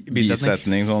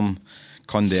bisetning sånn,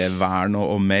 kan det være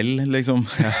noe å melde liksom?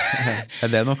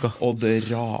 Det noe? Og det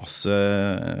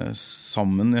raser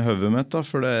sammen i høvet mitt da,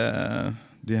 for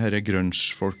de her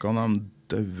grunge-folkene, de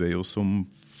døde jo som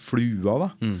flua da.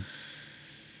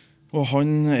 Og han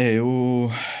jo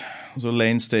altså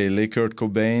Lane Staley, Kurt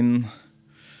Cobain,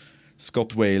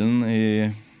 Scott Weiland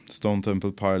i Stone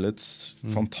Temple Pilots,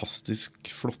 fantastisk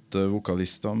flotte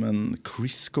vokalister, men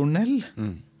Chris Cornell,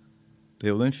 det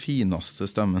jo den fineste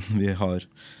stemmen vi har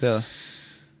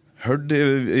hørt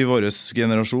i vår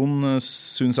generasjon,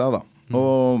 synes jeg da.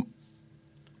 Og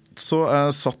så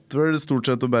jeg satt vel stort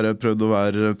sett og bare prøvde å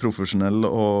være profesjonell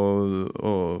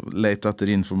og lete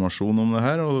etter informasjon om det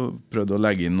her, og prøvde å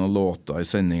legge inn noen låter i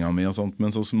sendingen min og sånt,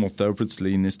 men så måtte jeg jo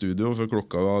plutselig inn i studio, for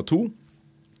klokka var 2.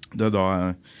 Det da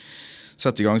jeg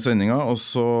sette i gang sendingen, og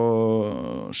så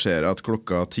ser jeg at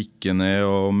klokka tikker ned,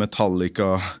 og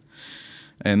Metallica,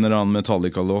 en eller annen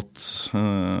Metallica-låt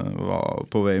var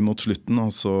på vei mot slutten,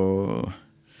 og så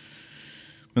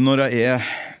men når jeg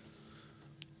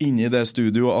inne i det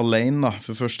studioet alene da,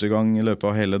 for første gang i løpet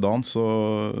av hele dagen, så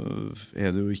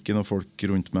det jo ikke noen folk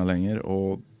rundt meg lenger,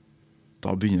 og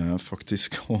da begynner jeg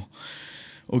faktisk å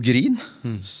grine.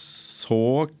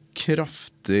 Så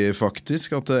kraftig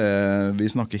faktisk, at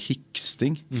vi snakker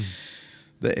hiksting.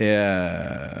 Det jeg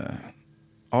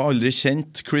har aldri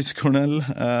kjent Chris Cornell,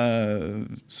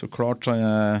 så klart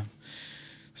han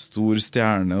stor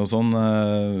stjerne og sånn.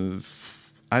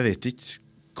 Jeg vet ikke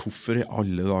hvorfor i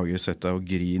alle dager sitter jeg og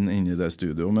griner inne i det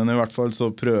studio, men i hvert fall så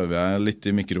prøver jeg litt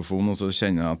i mikrofonen, og så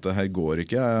kjenner jeg at det her går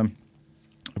ikke.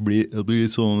 Jeg blir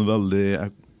sånn veldig, jeg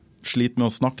sliter med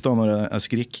å snakke da når jeg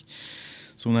skriker,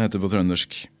 som det heter på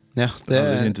trøndersk. Ja, det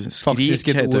faktisk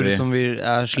et ord som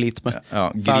jeg sliter med. Ja,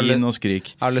 grin og skrik.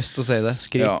 Jeg har lyst til å si det,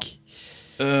 skrik. Ja.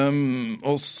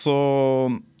 Og så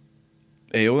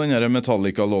jo denne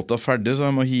Metallica-låta ferdig, så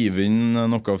jeg må hive inn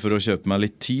noe for å kjøpe meg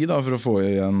litt tid da, for å få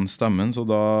igjen stemmen, så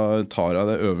da tar jeg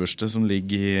det øverste som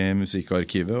ligger i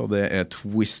musikkarkivet, og det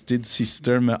Twisted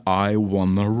Sister med I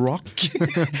Wanna Rock.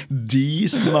 Dee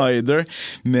Snider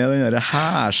med den der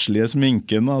herslige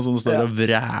sminken da, som står og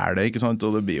vræler, ikke sant?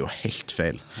 Og det blir jo helt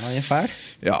feil. Ja, det feil.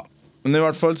 Ja. Men i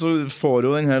hvert fall så får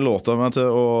jo denne låta meg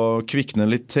til å kvikne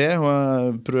litt til,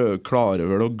 og jeg klarer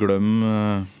vel å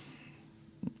glemme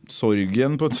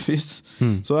sorgen på et vis.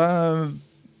 Så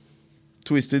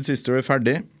Twisted Sister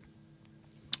ferdig,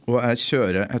 og jeg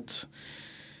kjører et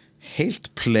helt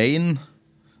plain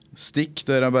stikk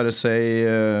der jeg bare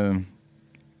sier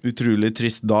utrolig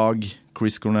trist dag,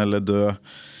 Chris Cornell død.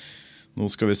 nå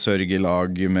skal vi sørge I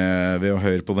lag ved å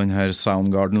høre på den her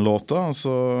Soundgarden-låta,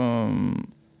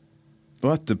 og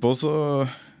etterpå så...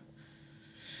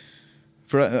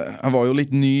 For jeg var jo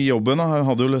litt ny I jobben, da. Jeg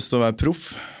hadde jo lyst til å være proff,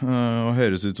 og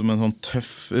høres ut som en sånn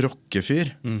tøff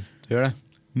rockefyr. Gjør det.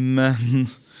 Men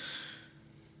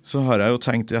så har jeg jo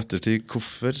tenkt I ettertid,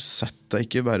 hvorfor setter jeg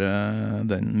ikke bare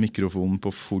den mikrofonen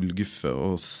på full guffe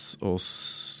og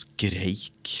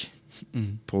skreik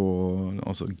på,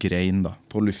 altså grein da,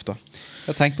 på lufta.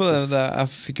 Jeg tenkte på det, jeg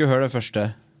fikk jo høre det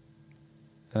første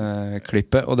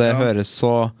klippet, og det høres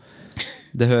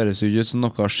jo ut som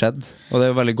noe har skjedd, og det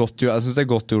jo veldig godt gjort. Jeg synes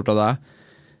det godt gjort av deg,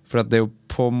 for det jo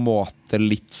på en måte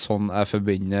litt sånn jeg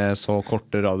forbinder så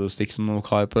korte radiostikk som noe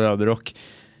har på Radio Rock.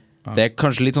 Det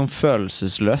kanskje litt sånn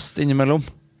følelsesløst innimellom.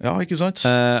 Ja, ikke sant?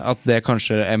 At det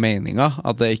kanskje meningen,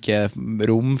 at det ikke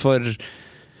rom for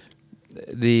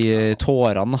de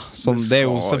tårene. Sånn, det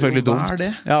jo selvfølgelig jo dumt.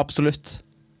 Det. Ja, absolutt.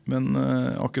 Men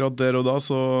akkurat der og da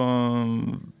så...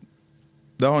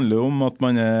 Det handler jo om at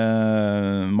man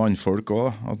mannfolk også,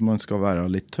 da. At man skal være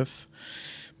litt tøff.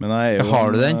 Men jeg jo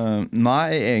har du den?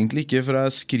 Nei, egentlig ikke, for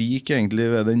jeg skriker egentlig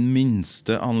ved den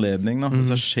minste anledning da. Hvis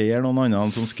jeg ser noen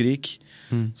annen som skriker,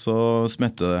 så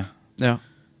smetter det. Ja.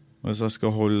 Hvis jeg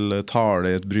skal holde tale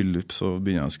I et bryllup, så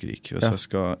begynner jeg å skrike. Hvis jeg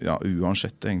skal, ja,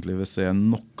 uansett egentlig, hvis det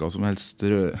noe som helst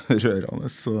rørende,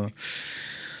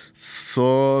 så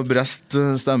brest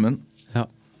stemmen. Ja.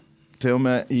 Til og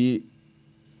med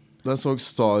da jeg så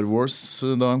Star Wars,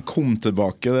 da han kom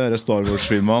tilbake, de Star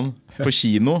Wars-filmene, på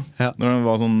kino, når det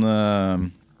var sånn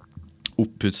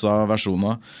oppusset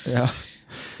versjoner. Ja.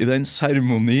 I den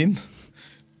seremonien,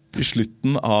 I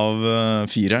slutten av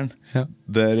fireren,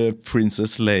 der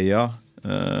Princess Leia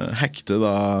hekte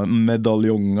da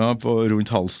medaljonger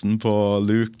rundt halsen på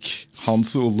Luke, Han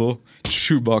Solo,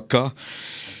 Chewbacca,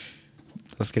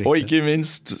 og ikke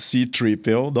minst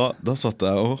C-3PO, da satt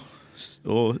jeg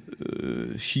og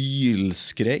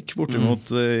hylskrek bortimot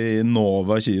I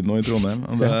Nova kino I Trondheim.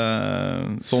 Og det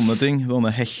sånne ting, sånne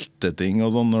helteting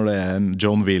og sånn, når det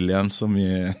John Williams så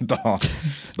mye, da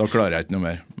klarer jeg ikke noe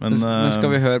mer. Men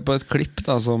skal vi høre på et klipp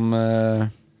da, som...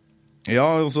 Ja,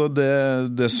 altså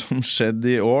det som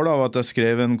skjedde I år da, var at jeg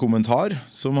skrev en kommentar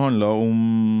som handlet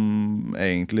om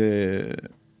egentlig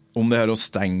om det her å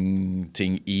stenge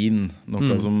ting inn,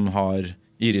 noe som har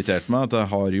irritert meg, at jeg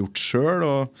har gjort selv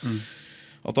og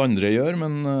at andre gjør,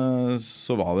 men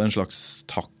så var det en slags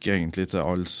takk egentlig til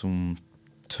alle som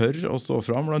tør å stå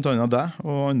fram, blant annet deg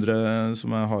og andre som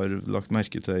jeg har lagt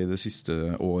merke til I de siste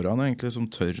årene egentlig, som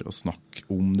tør å snakke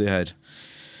om de her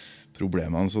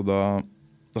problemene. Så da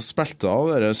spilte jeg av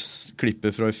deres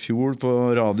klippet fra I fjor på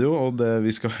radio, og det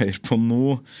vi skal høre på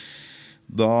nå,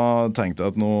 da tenkte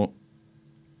jeg at nå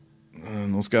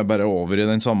skal jeg bare over I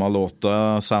den samme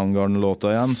låta, Soundgarden-låta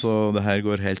igjen, så det her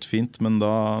går helt fint, men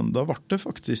da ble det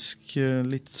faktisk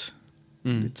litt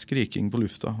skriking på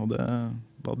lufta, og det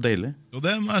var deilig. Og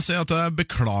det må jeg si at jeg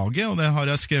beklager, og det har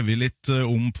jeg skrevet litt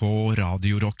om på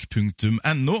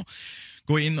radiorock.no.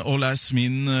 Gå inn og les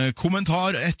min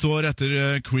kommentar 1 år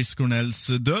etter Chris Cornells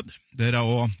død, der jeg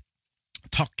også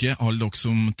takker alle dere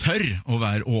som tør å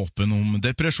være åpen om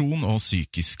depresjon og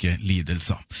psykiske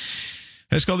lidelser.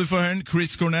 Her skal du få høre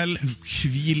Chris Cornell.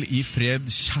 Hvil I fred,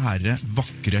 kjære,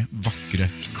 vakre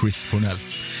Chris Cornell.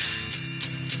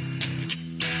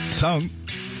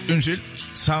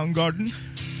 Soundgarden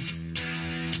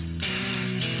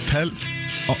Fell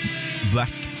on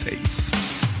Black Days.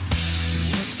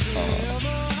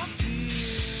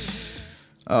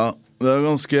 Ja, det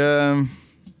ganske...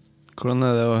 Hvordan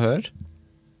det å høre?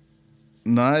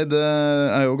 Nei, det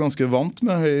jo ganske vant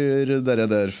med å høre dere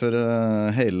der, for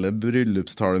hele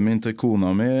bryllupstalen min til kona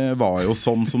mi var jo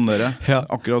sånn som dere.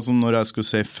 Akkurat som når jeg skulle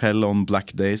si Fell on Black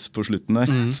Days på slutten der.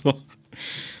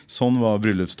 Sånn var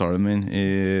bryllupstalen min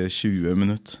I 20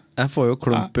 minutter. Jeg får jo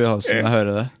klump I halsen når jeg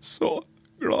hører det. Så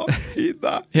glad I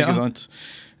deg, ikke sant?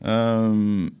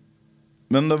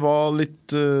 Men det var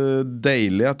litt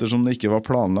deilig ettersom det ikke var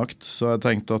planlagt, så jeg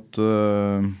tenkte at...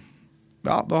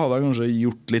 Ja, da hadde jeg kanskje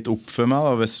gjort litt opp for meg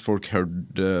da, hvis folk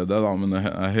hørte det da, men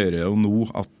jeg hører jo nå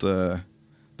at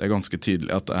det ganske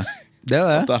tydelig at at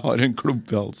jeg har en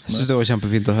klump I halsen. Jeg synes det var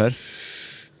kjempefint å høre.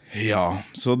 Ja,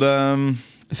 så det...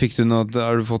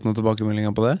 Har du fått noen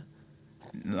tilbakemeldinger på det?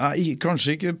 Nei,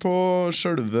 kanskje ikke på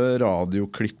selve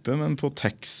radioklippet, men på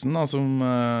teksten da, som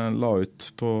la ut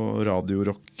på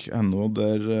radiorock.no,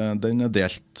 der den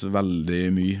delt veldig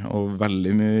mye, og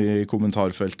veldig mye I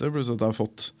kommentarfeltet, pluss at jeg har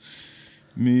fått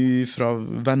mye fra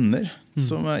venner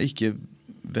som jeg ikke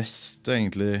visste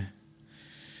egentlig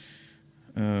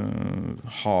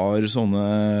har sånne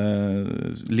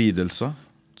lidelser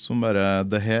som bare,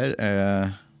 det her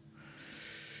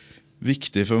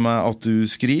viktig for meg at du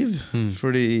skriver,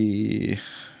 fordi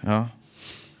ja,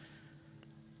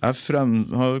 jeg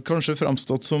har kanskje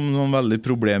fremstått som noen veldig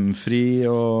problemfri,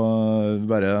 og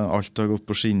bare alt har gått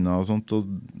på skinner og sånt, og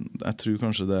jeg tror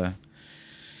kanskje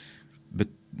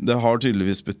det har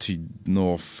tydeligvis betydd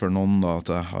noe for noen da, at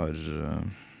jeg har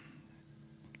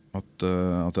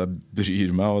at jeg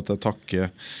bryr meg, og at jeg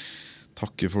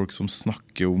takker folk som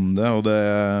snakker om det, og det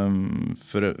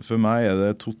for meg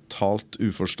det totalt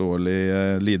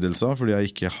uforståelige lidelser, fordi jeg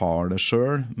ikke har det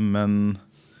selv, men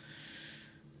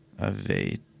jeg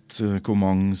vet hvor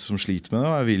mange som sliter med det,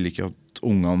 og jeg vil ikke at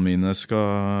ungene mine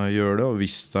skal gjøre det, og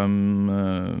hvis de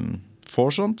får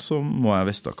sånt, så må jeg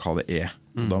vite hva det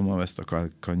Da må jeg vite hva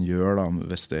jeg kan gjøre da,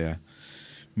 hvis det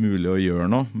mulig å gjøre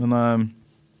noe. Men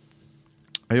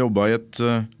jeg jobbet i et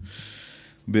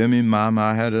blir mye med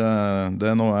meg her.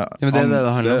 Det noe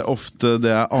det ofte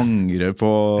det jeg angrer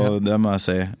på, det må jeg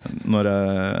si, når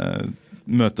jeg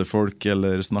møter folk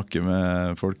eller snakker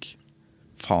med folk.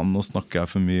 Faen, nå snakker jeg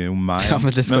for mye om meg. Ja,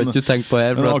 men det skal ikke du tenke på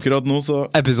her, for akkurat nå så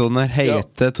episoden her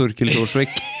heter Torkild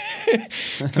Thorsvik.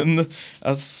 Men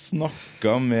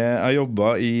jeg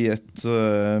jobbet i et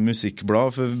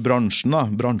musikkblad for bransjen da,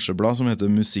 bransjeblad som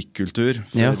heter Musikkultur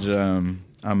for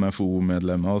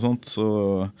MFO-medlemmer og sånt, så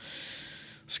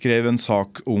skrev en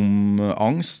sak om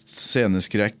angst,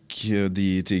 sceneskrekk,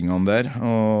 de tingene der,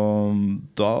 og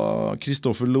da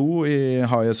Kristoffer Lo i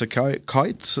High as a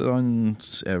Kite, han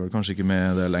vel kanskje ikke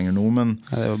med det lenger nå, men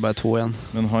det var bare 2 igjen.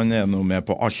 Men han nå med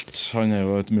på alt. Han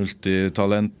jo et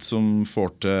multitalent som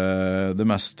får til det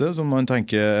meste, som man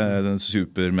tenker en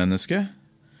supermenneske.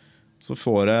 Så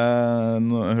får jeg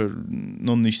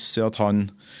noe nyss i at han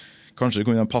kanskje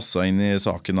kunne passet inn i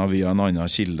saken via en annen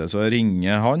kilde, så jeg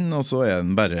ringer han, og så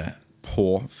han bare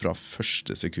på fra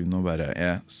første sekund og bare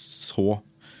så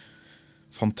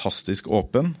fantastisk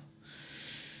åpen.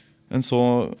 Jeg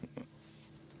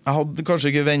hadde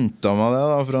kanskje ikke ventet meg det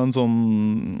da, fra en sånn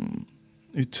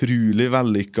utrolig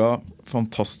vellykket,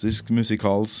 fantastisk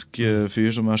musikalsk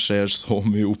fyr som jeg ser så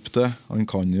mye opp til. Han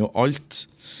kan jo alt.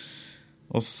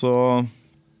 Og så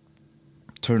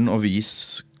tør han å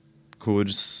vise hvor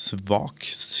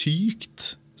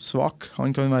sykt svak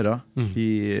han kan være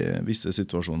i visse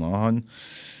situasjoner. Han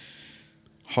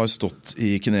har stått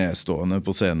i knestående på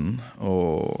scenen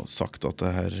og sagt at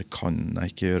det her kan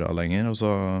jeg ikke gjøre lenger.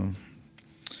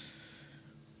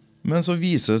 Men så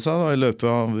viser det seg da, i løpet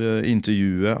av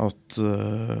intervjuet at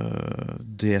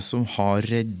det som har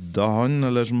reddet han,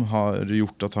 eller som har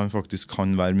gjort at han faktisk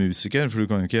kan være musiker, for du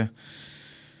kan jo ikke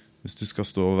hvis du skal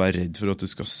stå og være redd for at du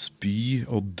skal spy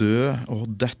og dø og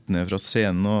dette ned fra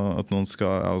scenen, og at noen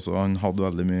skal, altså han hadde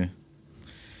veldig mye,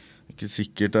 ikke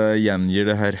sikkert jeg gjengir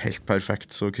det her helt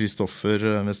perfekt, så Kristoffer,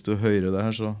 hvis du hører det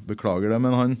her så beklager det,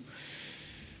 men han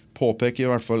påpeker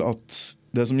i hvert fall at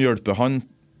det som hjelper han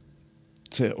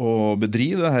til å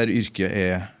bedrive det her yrket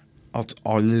at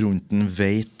alle rundt den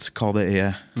vet hva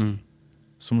det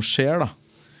som skjer da.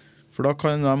 For da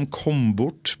kan de komme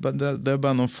bort, det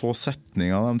bare noen få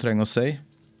setninger de trenger å si.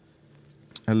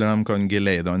 Eller de kan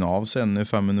geleide han av scenen i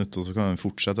 5 minutter, og så kan de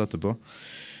fortsette etterpå.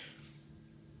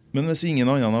 Men hvis ingen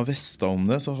annen har visst om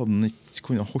det, så hadde han ikke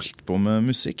kunnet holdt på med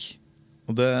musikk.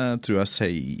 Og det tror jeg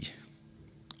sier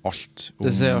alt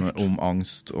om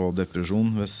angst og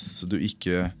depresjon. Hvis du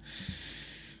ikke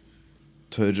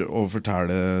tør å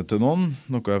fortelle til noen,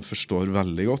 noe jeg forstår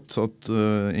veldig godt, at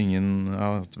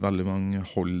at veldig mange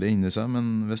holder det inni seg, men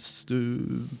hvis du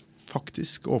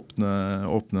faktisk åpner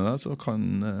deg, så kan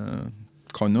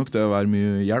nok det være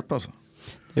mye hjelp, altså.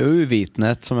 Det jo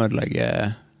uvitenhet som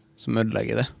ødelegger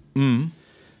det.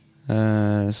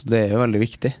 Så det jo veldig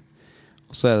viktig.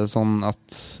 Og så det sånn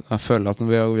at jeg føler at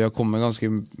vi har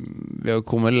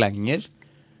kommet lenger,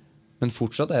 men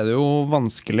fortsatt det jo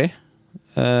vanskelig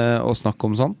å snakke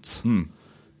om sånt.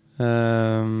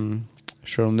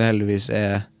 Selv om det heldigvis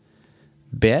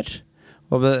bedre.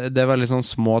 Og det veldig sånn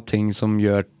små ting som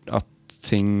gjør at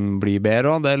ting blir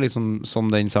bedre, og det liksom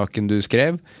som den saken du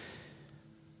skrev.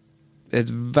 Et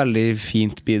veldig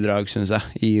fint bidrag, synes jeg,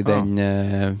 i den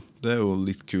det jo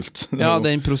litt kult. Ja,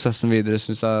 den prosessen videre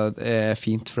synes jeg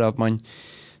fint, for at man,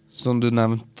 som du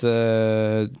nevnte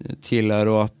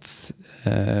tidligere, og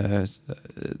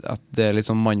at det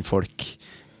liksom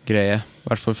mannfolk-greie, i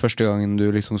hvert fall første gangen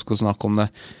du liksom skulle snakke om det,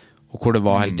 og hvor det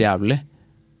var helt jævlig.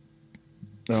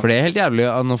 For det helt jævlig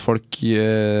når folk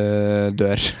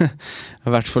dør.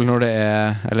 I hvert fall når det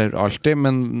eller alltid,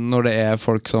 men når det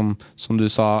folk som du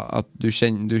sa, at du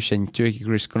kjente jo ikke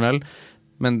Chris Cornell,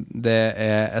 men det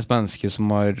et menneske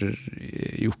som har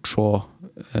gjort så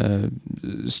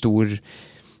stor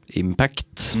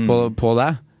impact på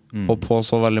deg, og på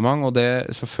så veldig mange, og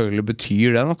det selvfølgelig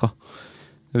betyr det noe.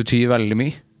 Det betyr veldig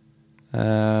mye.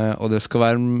 Og det skal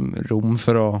være rom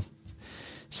for å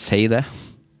si det.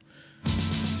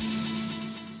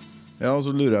 Ja, og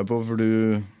så lurer jeg på, for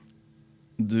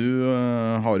du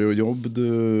har jo jobb, du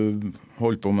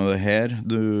holder på med det her,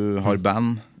 du har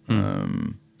band,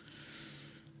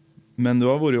 men du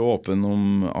har vært åpen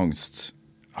om angst.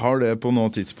 Har det på noe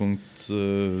tidspunkt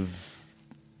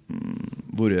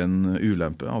vært en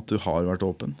ulempe at du har vært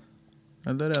åpen?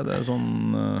 Eller det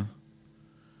sånn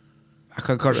Jeg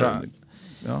kan kanskje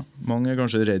ja, mange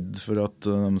kanskje redd for at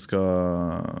de skal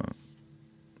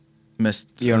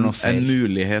miste en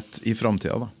mulighet I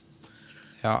fremtiden da.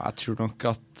 Ja, jeg tror nok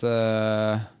at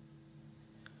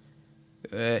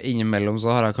innimellom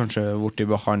så har jeg kanskje vært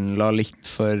behandlet litt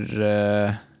for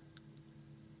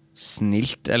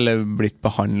snilt, eller blitt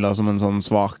behandlet som en sånn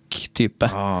svak type.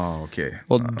 Okay.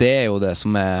 Og det jo det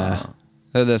som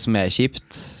det som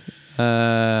kjipt.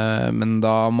 Men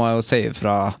da må jeg jo si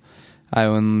ifra. Jeg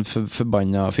jo en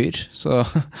forbanna fyr, så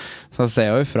jeg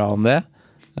sier jo ifra om det.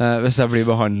 Hvis jeg blir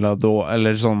behandlet da,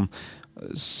 eller sånn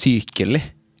sykelig.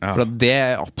 For at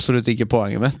det absolutt ikke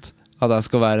poenget mitt. At jeg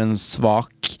skal være en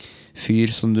svak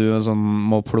fyr som du sånn,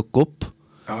 må plukke opp.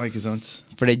 Ja, ikke sant?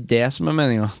 For det det som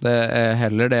meningen. Det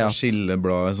heller det at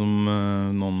skillebladet som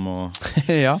noen må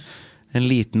ja, en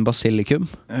liten basilikum.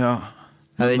 Ja,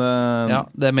 men ja,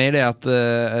 det mer det at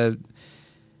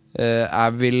jeg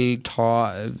vil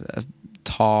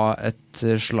ta et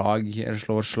slag, eller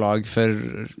slå et slag for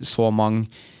så mange,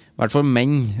 I hvert fall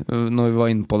menn, når vi var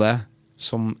inne på det,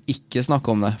 som ikke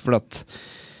snakker om det, for at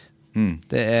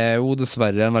det jo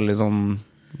dessverre en veldig sånn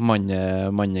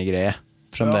mannegreie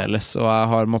fremdeles, og jeg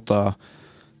har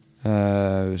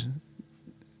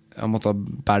måttet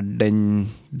bære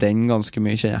den ganske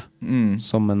mye, kjenner jeg,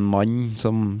 som en mann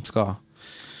som skal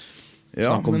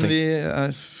snakke om ting.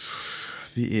 Men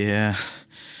vi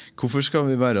hvorfor skal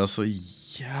vi være så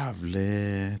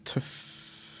jævlig tøff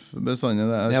bestandig?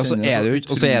 Og så det jo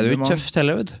ikke tøft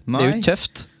heller, vet du. Det jo ikke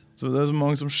tøft. Så det så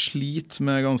mange som sliter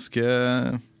med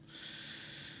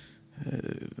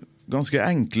ganske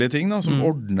enkle ting da, som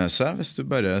ordner seg hvis du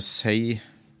bare sier,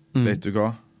 vet du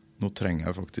hva, nå trenger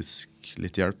jeg faktisk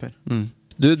litt hjelp her.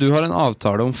 Du har en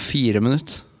avtale om 4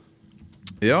 minutter.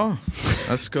 Ja,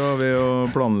 jeg skal ved å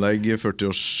planlegge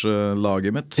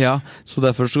 40-årslaget mitt. Ja, så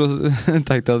derfor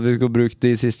tenkte jeg at vi skulle bruke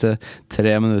de siste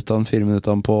 4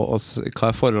 minuttene på oss.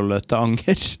 Hva forholdet til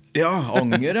anger? Ja,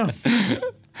 anger, ja.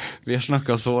 Vi har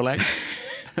snakket så lenge.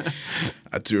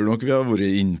 Jeg tror nok vi har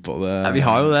vært inne på det. Ja, vi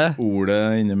har jo det. Ordet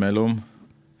innimellom.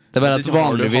 Det bare at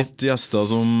Har du hatt gjester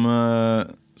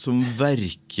som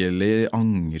virkelig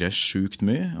angrer sjukt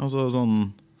mye? Altså sånn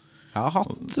Jeg har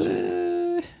hatt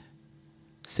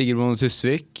Sigurd Bonde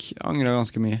Tusvik angrer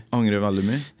ganske mye. Angrer veldig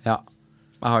mye? Ja.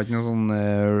 Jeg har ikke noe sånn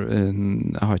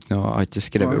jeg har ikke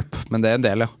skrevet opp, men det en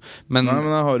del, ja. Men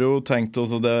jeg har jo tenkt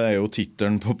også, det jo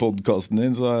titelen på podcasten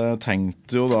din, så jeg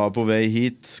tenkte jo da på vei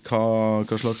hit hva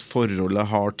slags forhold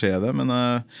jeg har til det, men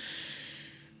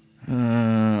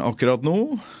akkurat nå,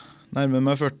 nærmer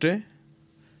meg 40,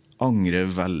 angrer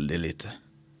veldig lite.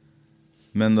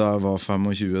 Men da jeg var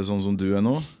 25, sånn som du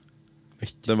nå,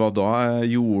 det var da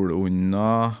jeg gjorde unna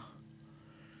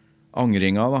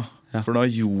angringa da. Ja. For da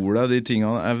gjorde jeg de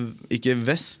tingene jeg ikke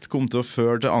visste kom til å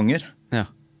føre til anger. Ja.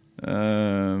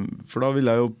 For da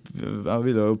ville jeg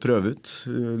jo prøve ut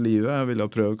livet. Jeg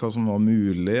ville prøve hva som var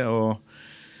mulig, og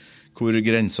hvor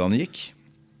grensene gikk.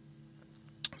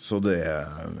 Så det,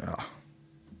 ja.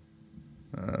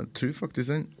 Jeg tror faktisk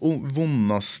den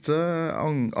vondeste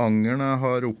angeren jeg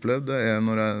har opplevd, det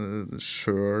når jeg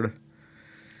selv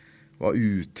var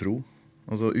utro.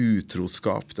 Altså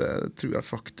utroskap, det tror jeg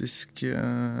faktisk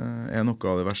noe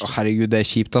av det verste. Herregud, det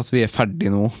kjipt at vi ferdig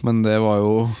nå, men det var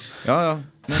jo Ja,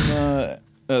 men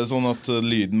det sånn at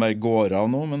lyden bare går av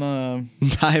nå, men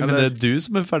Nei, men det du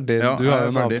som ferdig. Ja, du har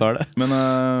jo en avtale. Men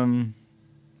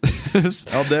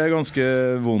ja, det ganske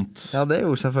vondt. Ja, det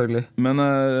gjorde selvfølgelig. Men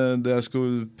det jeg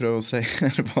skulle prøve å si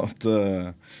var at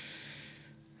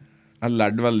jeg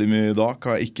lærte veldig mye da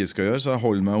hva jeg ikke skal gjøre, så jeg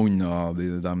holder meg unna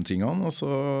de tingene, og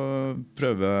så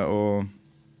prøver jeg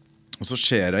og så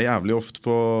ser jeg jævlig ofte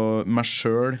på meg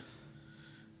selv,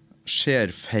 ser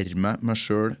for meg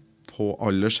selv på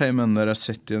aldersheimen der jeg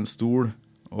sitter I en stol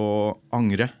og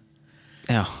angrer.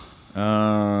 Ja.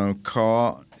 Hva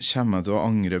kommer jeg til å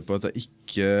angre på at jeg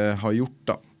ikke har gjort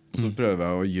da? Så prøver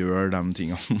jeg å gjøre de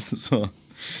tingene. Så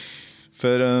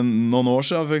for noen år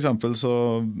siden for eksempel så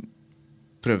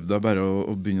prøvde jeg bare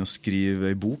å begynne å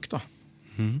skrive I bok da.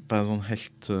 Bare sånn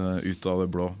helt ut av det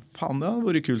blå. Faen, det hadde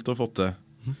vært kult å få til.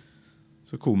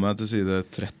 Så kom jeg til side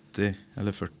 30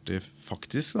 eller 40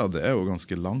 faktisk da, det jo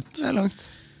ganske langt. Det langt.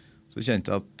 Så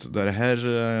kjente jeg at dette her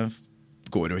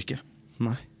går jo ikke.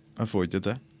 Nei. Jeg får ikke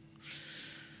til.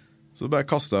 Så bare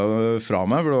kastet jeg fra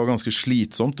meg, for det var ganske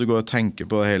slitsomt. Du går og tenker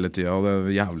på det hele tiden, og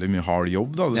det jævlig mye hard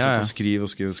jobb da. Du sitter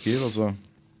og skriver, og så...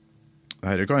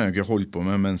 Dette kan jeg ikke holde på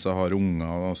med mens jeg har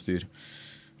unger og styr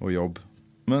og jobb.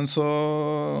 Men så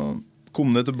kom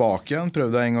det tilbake igjen,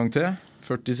 prøvde jeg en gang til,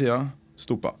 40 sider,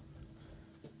 stoppet.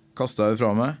 Kastet jeg det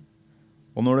fra meg.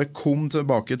 Og når det kom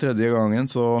tilbake tredje gangen,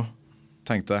 så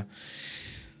tenkte jeg,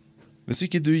 hvis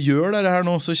ikke du gjør dette her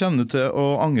nå, så kommer du til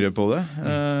å angre på det,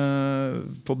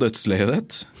 på dødsleiet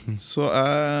ditt. Så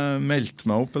jeg meldte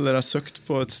meg opp, eller jeg søkte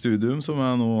på et studium som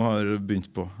jeg nå har begynt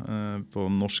på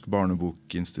Norsk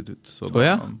Barnebokinstitutt. Så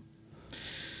da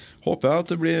håper jeg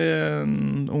at det blir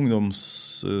en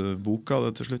ungdomsbok av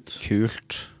det til slutt.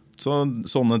 Kult. Så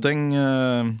sånne ting,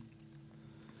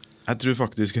 jeg tror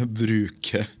faktisk jeg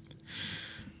bruker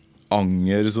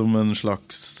anger som en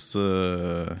slags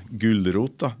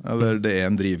gullrot da. Eller det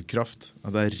en drivkraft.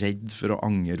 At jeg redd for å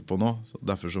angre på noe, så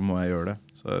derfor så må jeg gjøre det.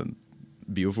 Så jeg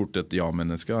blir jo fort et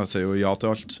ja-menneske. Jeg sier jo ja til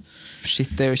alt.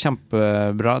 Shit, det jo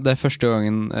kjempebra. Det første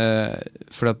gangen,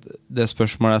 for at det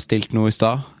spørsmålet jeg stilte nå i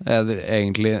sted, det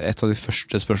egentlig et av de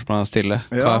første spørsmålene jeg stiller.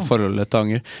 Hva forholdet til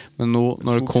anger? Men nå,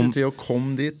 når det kom... Tok sin tid å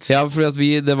komme dit. Ja,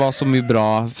 fordi at det var så mye bra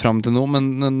frem til nå, men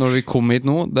når vi kom hit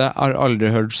nå, det har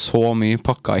aldri hørt så mye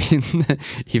pakket inn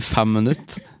i 5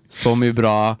 minutter. Så mye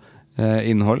bra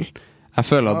innhold. Jeg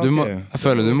føler at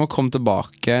du må komme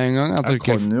tilbake en gang. Jeg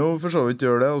kan jo for så vidt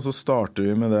gjøre det, og så starter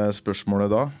vi med det spørsmålet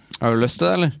da. Har du lyst til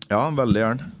det, eller? Ja, veldig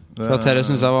gjerne. For at dette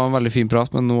synes jeg var en veldig fin prat,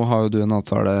 men nå har jo du en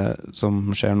avtale som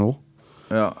skjer nå.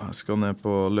 Ja, jeg skal ned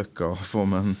på Løkka og få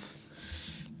med en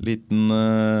liten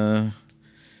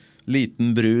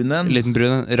brunen. Liten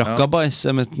brunen. Rakkabais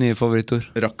mitt nye favorittord.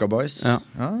 Rakkabais? Ja.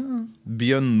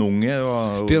 Bjønnunge.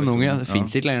 Bjønnunge, det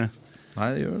finnes ikke lenger. Nei,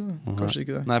 det gjør det. Kanskje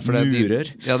ikke det. Nei, murer.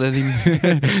 Ja, det de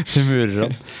murerne.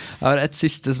 Jeg har et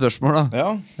siste spørsmål da.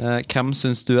 Ja. Hvem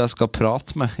synes du jeg skal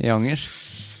prate med i Anger?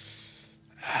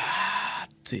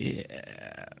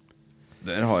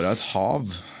 Der har jeg et hav.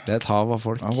 Det et hav av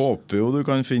folk. Jeg håper jo du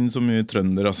kan finne så mye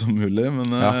trøndere som mulig, men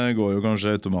det går jo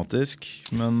kanskje automatisk.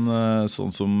 Men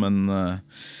sånn som en...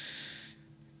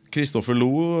 Kristoffer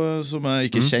Lo, som jeg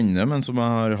ikke kjenner, men som jeg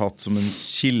har hatt som en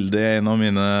kilde i en av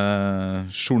mine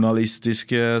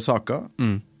journalistiske saker.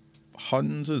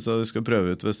 Han synes jeg du skal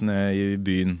prøve ut hvis han i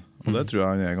byen, og det tror jeg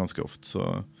han ganske ofte,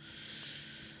 så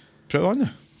prøv han,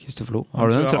 ja. Kristoffer Lo.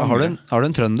 Har du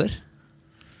en trønder?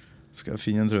 Skal jeg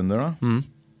finne en trønder da?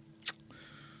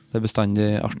 Det bestandig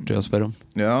artig å spørre om.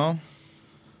 Ja,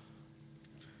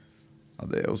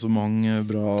 det jo så mange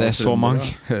bra Det så mange,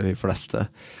 de fleste.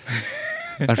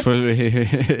 I hvert fall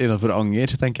innenfor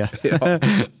Anger, tenker jeg.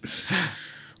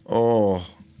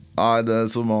 Nei, det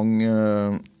så mange.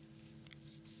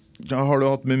 Har du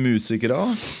hatt med musikere?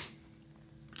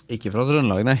 Ikke fra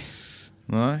Trøndelag, nei.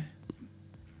 Nei.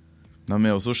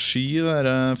 De også sky,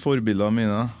 der forbildene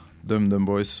mine. DumDum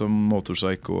Boys som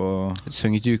Motorpsycho.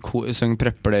 Søng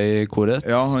Prepper det i koret?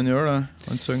 Ja, han gjør det.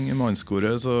 Han søng i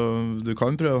mannskoret, så du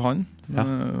kan prøve han. Ja.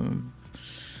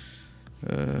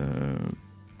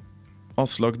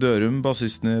 Aslak Dørum,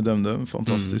 bassisten i DumDum,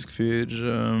 fantastisk fyr,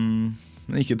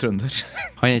 men ikke trønder.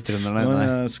 Han ikke trønder, nei.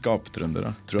 Han skaptrønder,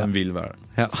 jeg tror han vil være det.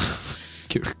 Ja,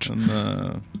 kult. Men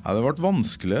det har vært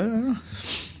vanskeligere.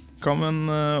 Hva med en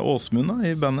Åsmund da,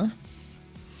 i bandet?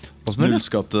 Åsmund?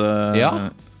 Nullskatte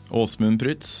Åsmund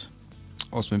Prytz.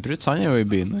 Åsmund Prytz, han jo i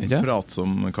byen, ikke?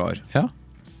 Pratsom kar. Ja,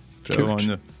 prøv han,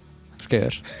 du. Skal jeg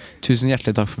gjøre. Tusen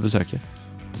hjertelig takk for besøket.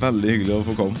 Veldig hyggelig å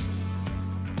få komme.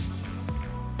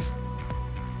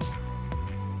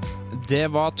 Det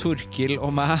var Torkil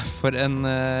og meg for en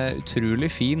utrolig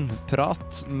fin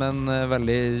prat, men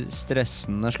veldig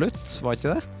stressende slutt, var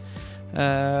ikke det?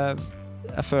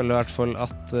 Jeg føler i hvert fall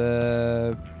at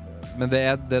men det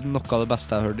er noe av det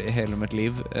beste jeg har hørt i hele mitt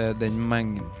liv, den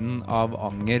mengden av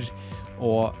anger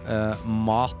og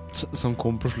mat som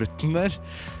kom på slutten der.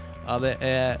 Ja, det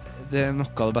er noe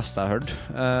av det beste jeg har hørt.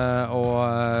 Og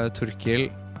Torkil,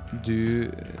 du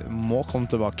må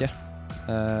komme tilbake.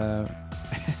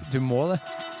 Du må det.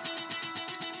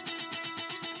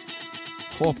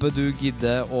 Håper du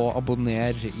gidder å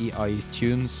abonnere i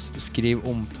iTunes. Skriv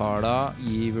omtaler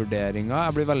i vurderinger.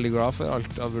 Jeg blir veldig glad for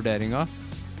alt av vurderinger,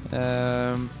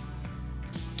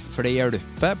 for det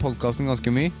hjelper podcasten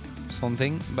ganske mye. Sånne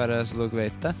ting, bare så dere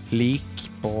vet det. Lik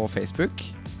på Facebook,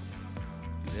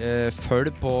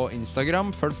 følg på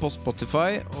Instagram, følg på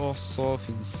Spotify, og så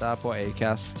finnes jeg på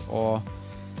Acast og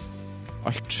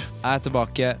alt. Jeg er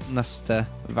tilbake neste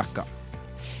vekka.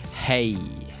 Hej.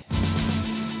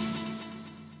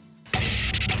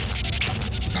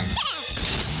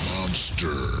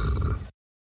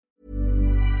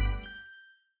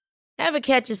 Ever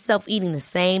catch yourself eating the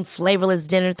same flavorless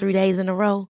dinner 3 days in a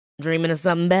row? Dreaming of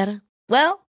something better?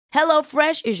 Well,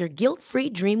 HelloFresh is your guilt-free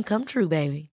dream come true,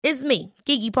 baby. It's me,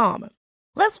 Keke Palmer.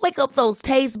 Let's wake up those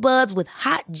taste buds with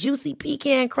hot, juicy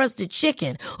pecan-crusted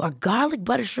chicken or garlic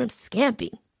butter shrimp scampi.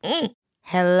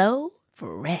 Hello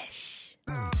Fresh.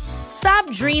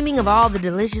 Stop dreaming of all the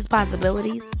delicious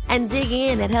possibilities and dig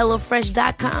in at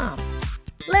HelloFresh.com.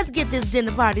 Let's get this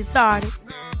dinner party started.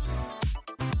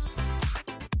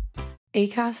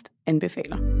 Acast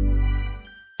anbefaler.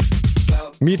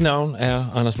 Mit navn er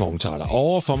Anders Morgenthaler.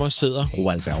 Over for mig sidder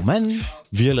Roald Bergmann.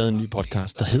 Vi har lavet en ny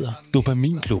podcast, der hedder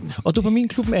Dopaminklubben. Og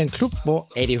Dopaminklubben er en klub,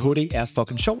 hvor ADHD er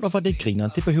fucking sjovt, og hvor det griner.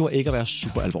 Det behøver ikke at være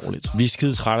super alvorligt. Vi er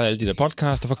skide trætte af alle de der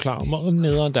podcasts, der forklarer mig og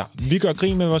nederen der. Vi gør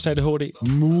grin med vores ADHD.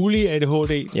 Mulig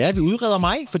ADHD. Ja, vi udreder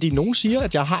mig, fordi nogen siger,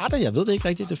 at jeg har det. Jeg ved det ikke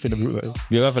rigtigt, det finder vi ud af.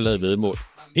 Vi har i hvert fald lavet væddemål.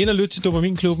 Ind og lyt til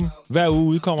Dopaminklubben. Hver uge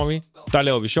udkommer vi. Der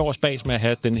laver vi sjov og spas med at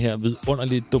have den her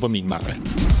vidunderlige dopaminmangel.